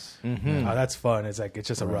does. Yes. Mm-hmm. Oh, that's fun. It's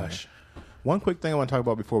just a rush. One quick thing I want to talk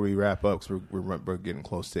about before we wrap up, because we're getting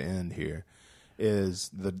close to end here, is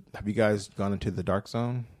have you guys gone into the Dark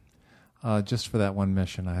Zone? Just for that one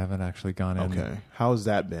mission, I haven't actually gone in. Okay, how's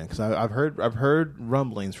that been? Because I've heard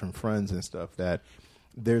rumblings from friends and stuff that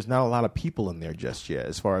there's not a lot of people in there just yet,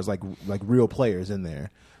 as far as like real players in there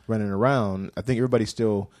running around. I think everybody's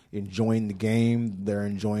still enjoying the game. They're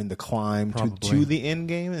enjoying the climb to the end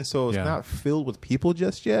game, and so it's not filled with people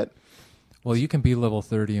just yet. Well, you can be level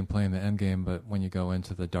 30 and play in the end game, but when you go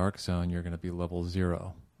into the Dark Zone, you're going to be level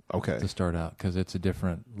 0. Okay. To start out, because it's a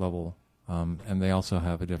different level, and they also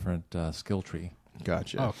have a different skill tree.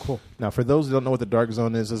 Gotcha. Oh, cool. Now, for those who don't know what the Dark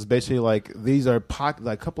Zone is, it's basically like these are like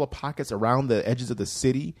a couple of pockets around the edges of the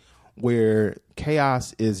city where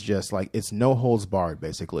chaos is just like, it's no holds barred,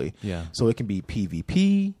 basically. Yeah. So it can be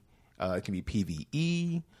PvP, it can be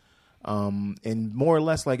PvE, and more or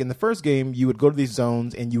less, like in the first game, you would go to these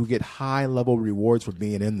zones and you would get high level rewards for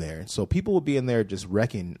being in there. So people would be in there just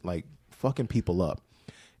wrecking, like fucking people up.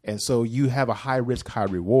 And so you have a high risk, high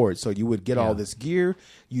reward. So you would get all this gear.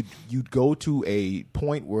 You'd go to a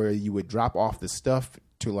point where you would drop off the stuff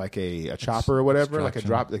to like a chopper or whatever, like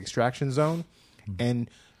the extraction zone. And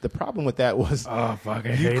the problem with that was, oh fuck,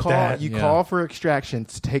 I hate that. You call for extraction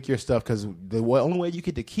to take your stuff, because the only way you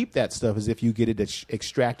get to keep that stuff is if you get it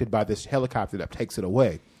extracted by this helicopter that takes it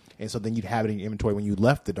away. And so then you'd have it in your inventory when you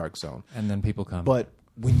left the Dark Zone. And then people come. But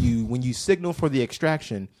when you signal for the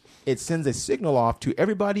extraction, it sends a signal off to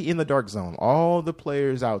everybody in the Dark Zone, all the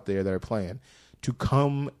players out there that are playing, to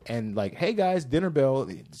come and like, hey guys, dinner bell.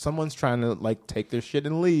 Someone's trying to like take their shit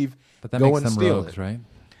and leave. But that makes them rogues, right?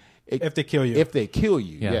 If they kill you. If they kill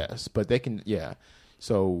you, yes. But they can,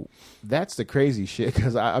 So that's the crazy shit,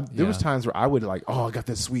 because there was times where I would like, oh, I got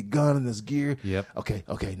this sweet gun and this gear. Yep.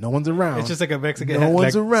 Okay, no one's around. It's just like a Mexican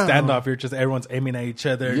around. standoff. You're just, everyone's aiming at each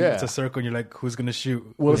other. Yeah. It's a circle, and you're like, who's going to shoot?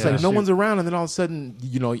 Well, it's like no one's around, and then all of a sudden,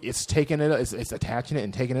 it's taking it, it's attaching it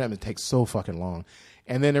and taking it up, and it takes so fucking long.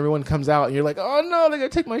 And then everyone comes out, and you're like, oh no, they're going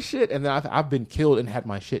to take my shit. And then I've been killed and had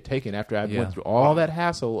my shit taken after I went through all that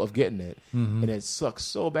hassle of getting it. Mm-hmm. And it sucks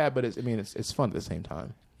so bad, but it's fun at the same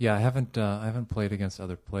time. Yeah, I haven't played against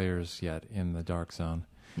other players yet in the Dark Zone,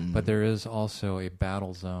 but there is also a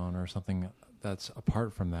battle zone or something that's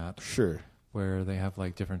apart from that. Sure. Where they have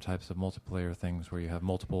like different types of multiplayer things where you have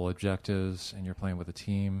multiple objectives and you're playing with a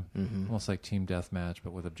team, almost like team deathmatch,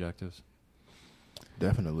 but with objectives.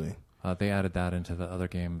 Definitely. They added that into the other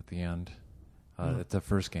game at the end. At the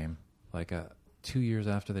first game, like 2 years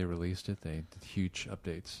after they released it, they did huge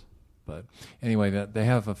updates. But anyway, they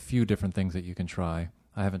have a few different things that you can try.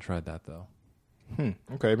 I haven't tried that though.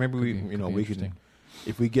 Okay, maybe we can,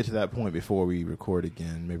 if we get to that point before we record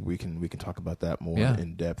again, maybe we can talk about that more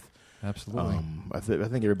in depth. Absolutely. I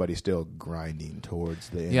think everybody's still grinding towards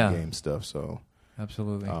the end game stuff, so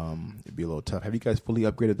absolutely. It'd be a little tough. Have you guys fully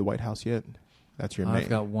upgraded the White House yet? That's your main. I've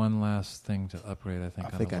got one last thing to upgrade. I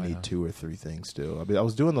think I need 2 or 3 things still. I mean, I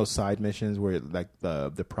was doing those side missions where like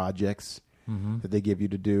the projects that they give you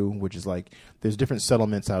to do, which is like there's different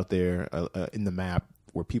settlements out there in the map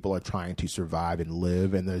where people are trying to survive and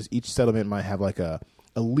live, and there's each settlement might have like a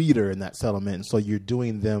leader in that settlement, and so you're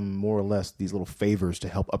doing them more or less these little favors to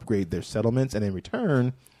help upgrade their settlements, and in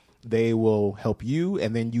return they will help you,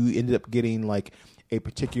 and then you ended up getting like a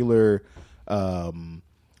particular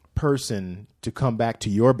person to come back to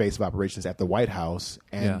your base of operations at the White House,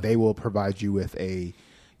 and they will provide you with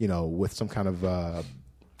with some kind of a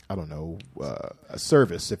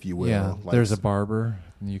service, if you will. Yeah, like, there's a barber,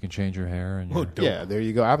 and you can change your hair. And there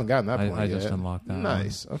you go. I haven't gotten that point I yet. just unlocked that.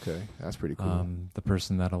 Nice. Okay, that's pretty cool. The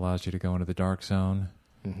person that allows you to go into the Dark Zone,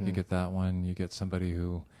 you get that one. You get somebody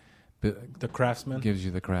who the craftsman gives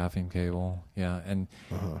you the crafting table. Yeah, and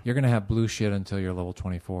you're going to have blue shit until you're level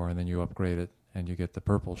 24, and then you upgrade it, and you get the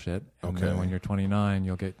purple shit. And then when you're 29,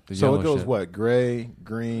 you'll get the yellow shit. So it goes what? Gray,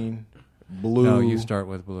 green, blue? No, you start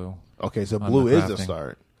with blue. Okay, so blue is the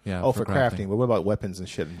start. Yeah. Oh, for crafting. But what about weapons and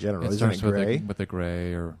shit in general? It Isn't starts it gray? with the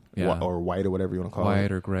gray or white or whatever you want to call it.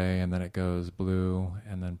 White or gray, and then it goes blue,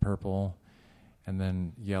 and then purple, and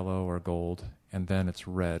then yellow or gold, and then it's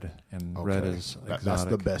red. And red is exotic. That's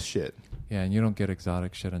the best shit. Yeah, and you don't get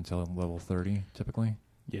exotic shit until level 30, typically.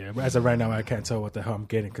 Yeah, but as of right now, I can't tell what the hell I'm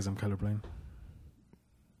getting because I'm colorblind.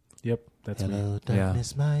 Yep, that's Hello, me.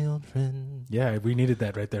 darkness, my old friend. Yeah, we needed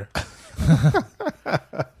that right there.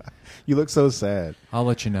 You look so sad. I'll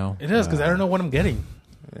let you know. It is because I don't know what I'm getting.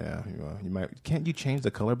 Yeah, you might. Can't you change the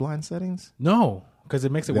colorblind settings? No, because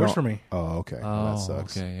it makes it worse for me. Oh, okay. Well, that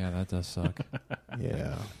sucks. Okay, yeah, that does suck.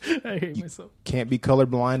 Yeah, I hate myself. can't be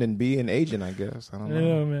colorblind and be an agent. I guess I don't know.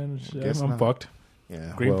 Yeah, man, I'm fucked.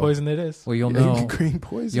 Yeah, green poison it is. Well, you'll know green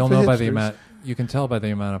poison. You'll know by the amount. You can tell by the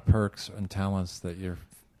amount of perks and talents that your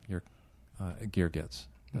gear gets.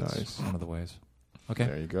 That's nice. one of the ways. Okay.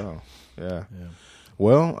 There you go. Yeah.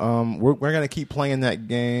 Well, we're gonna keep playing that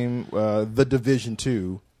game, The Division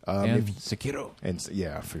 2. And Sekiro. And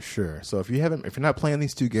yeah, for sure. So if you're not playing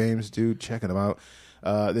these two games, dude, check them out.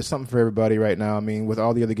 There's something for everybody right now. I mean, with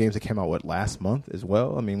all the other games that came out last month as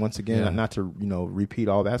well. I mean, once again, not to repeat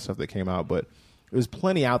all that stuff that came out, but there's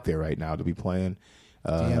plenty out there right now to be playing.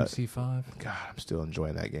 DMC5. God, I'm still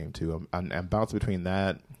enjoying that game too. I'm bouncing between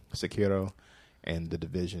that, Sekiro, and The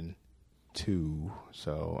Division 2.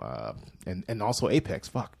 So and also Apex.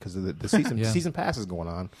 Fuck, because the season pass is going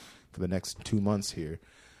on for the next 2 months here.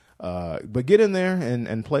 But get in there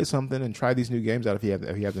and play something and try these new games out if you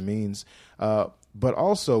have the means. But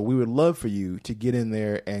also, we would love for you to get in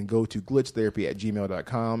there and go to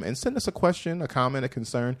glitchtherapy@gmail.com and send us a question, a comment, a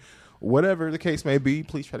concern, whatever the case may be.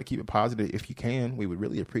 Please try to keep it positive if you can. We would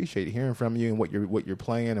really appreciate hearing from you and what you're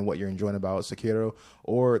playing and what you're enjoying about Sekiro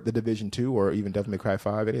or The Division 2 or even Devil May Cry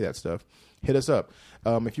 5, any of that stuff. Hit us up.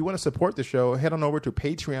 If you want to support the show, head on over to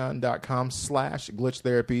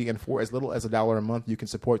patreon.com/glitchtherapy, and for as little as $1 a month, you can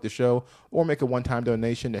support the show or make a one-time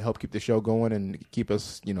donation to help keep the show going and keep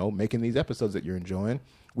us, making these episodes that you're enjoying.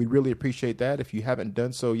 We'd really appreciate that. If you haven't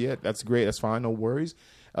done so yet, that's great. That's fine. No worries.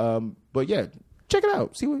 But yeah, check it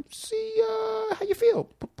out. See how you feel.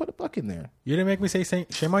 Put a buck in there. You didn't make me say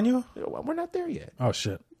shame on you? We're not there yet. Oh,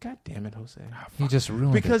 shit. God damn it, Jose. He just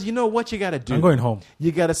ruined Because you know what you got to do? I'm going home.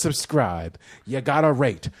 You got to subscribe. You got to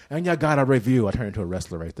rate. And you got to review. I turned into a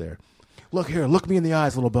wrestler right there. Look here. Look me in the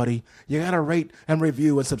eyes, little buddy. You got to rate and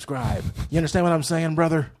review and subscribe. You understand what I'm saying,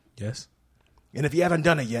 brother? Yes. And if you haven't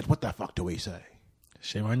done it yet, what the fuck do we say?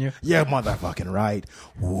 Shame on you? Yeah, motherfucking right.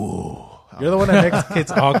 Whoa. You're the one that makes kids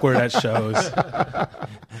awkward at shows. I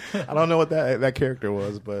don't know what that character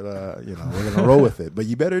was, but we're gonna roll with it. But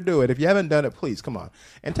you better do it. If you haven't done it, please come on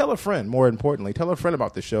and tell a friend. More importantly, tell a friend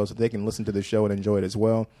about the show so they can listen to the show and enjoy it as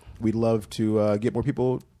well. We'd love to get more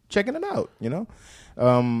people checking it out.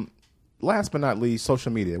 Last but not least,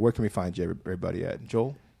 social media. Where can we find you, everybody at?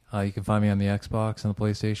 Joel? You can find me on the Xbox and the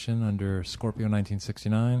PlayStation under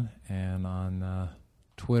Scorpio1969 and on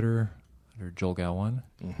Twitter under JoelGal1.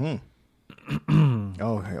 Mm-hmm.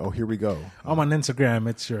 Oh, here we go. I'm on Instagram.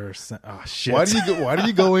 It's your shit. Why do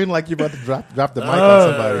you go in like you're about to drop the mic on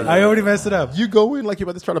somebody? I already messed it up. You go in like you're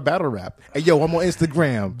about to try to battle rap. Hey, yo, I'm on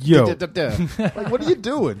Instagram. Yo, like, what are you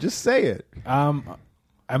doing? Just say it.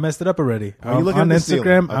 I messed it up already. On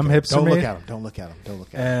Instagram, okay. I'm hipster. Don't look at him. Don't look at him.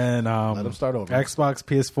 And let him start over. Xbox,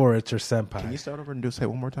 PS4, it's your senpai. Can you start over and say it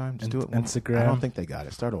one more time? Just do it. Instagram. I don't think they got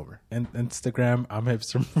it. Start over. And Instagram, I'm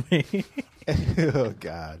hipster me. Oh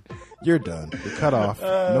God, you're done. You're cut off.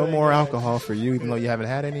 No more alcohol for you, even though you haven't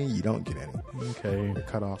had any. You don't get any. Okay, you're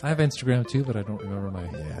cut off. I have Instagram too, but I don't remember my.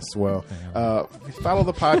 Yes. Well, follow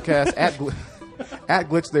the podcast at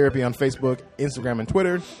Glitch Therapy on Facebook, Instagram, and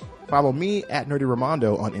Twitter. Follow me at Nerdy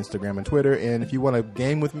Ramondo on Instagram and Twitter. And if you want to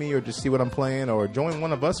game with me or just see what I'm playing or join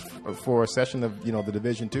one of us for a session of the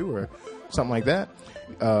Division 2 or something like that,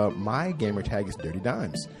 my gamer tag is Dirty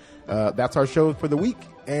Dimes. That's our show for the week.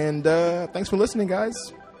 And thanks for listening,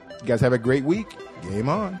 guys. You guys have a great week. Game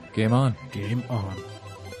on. Game on. Game on.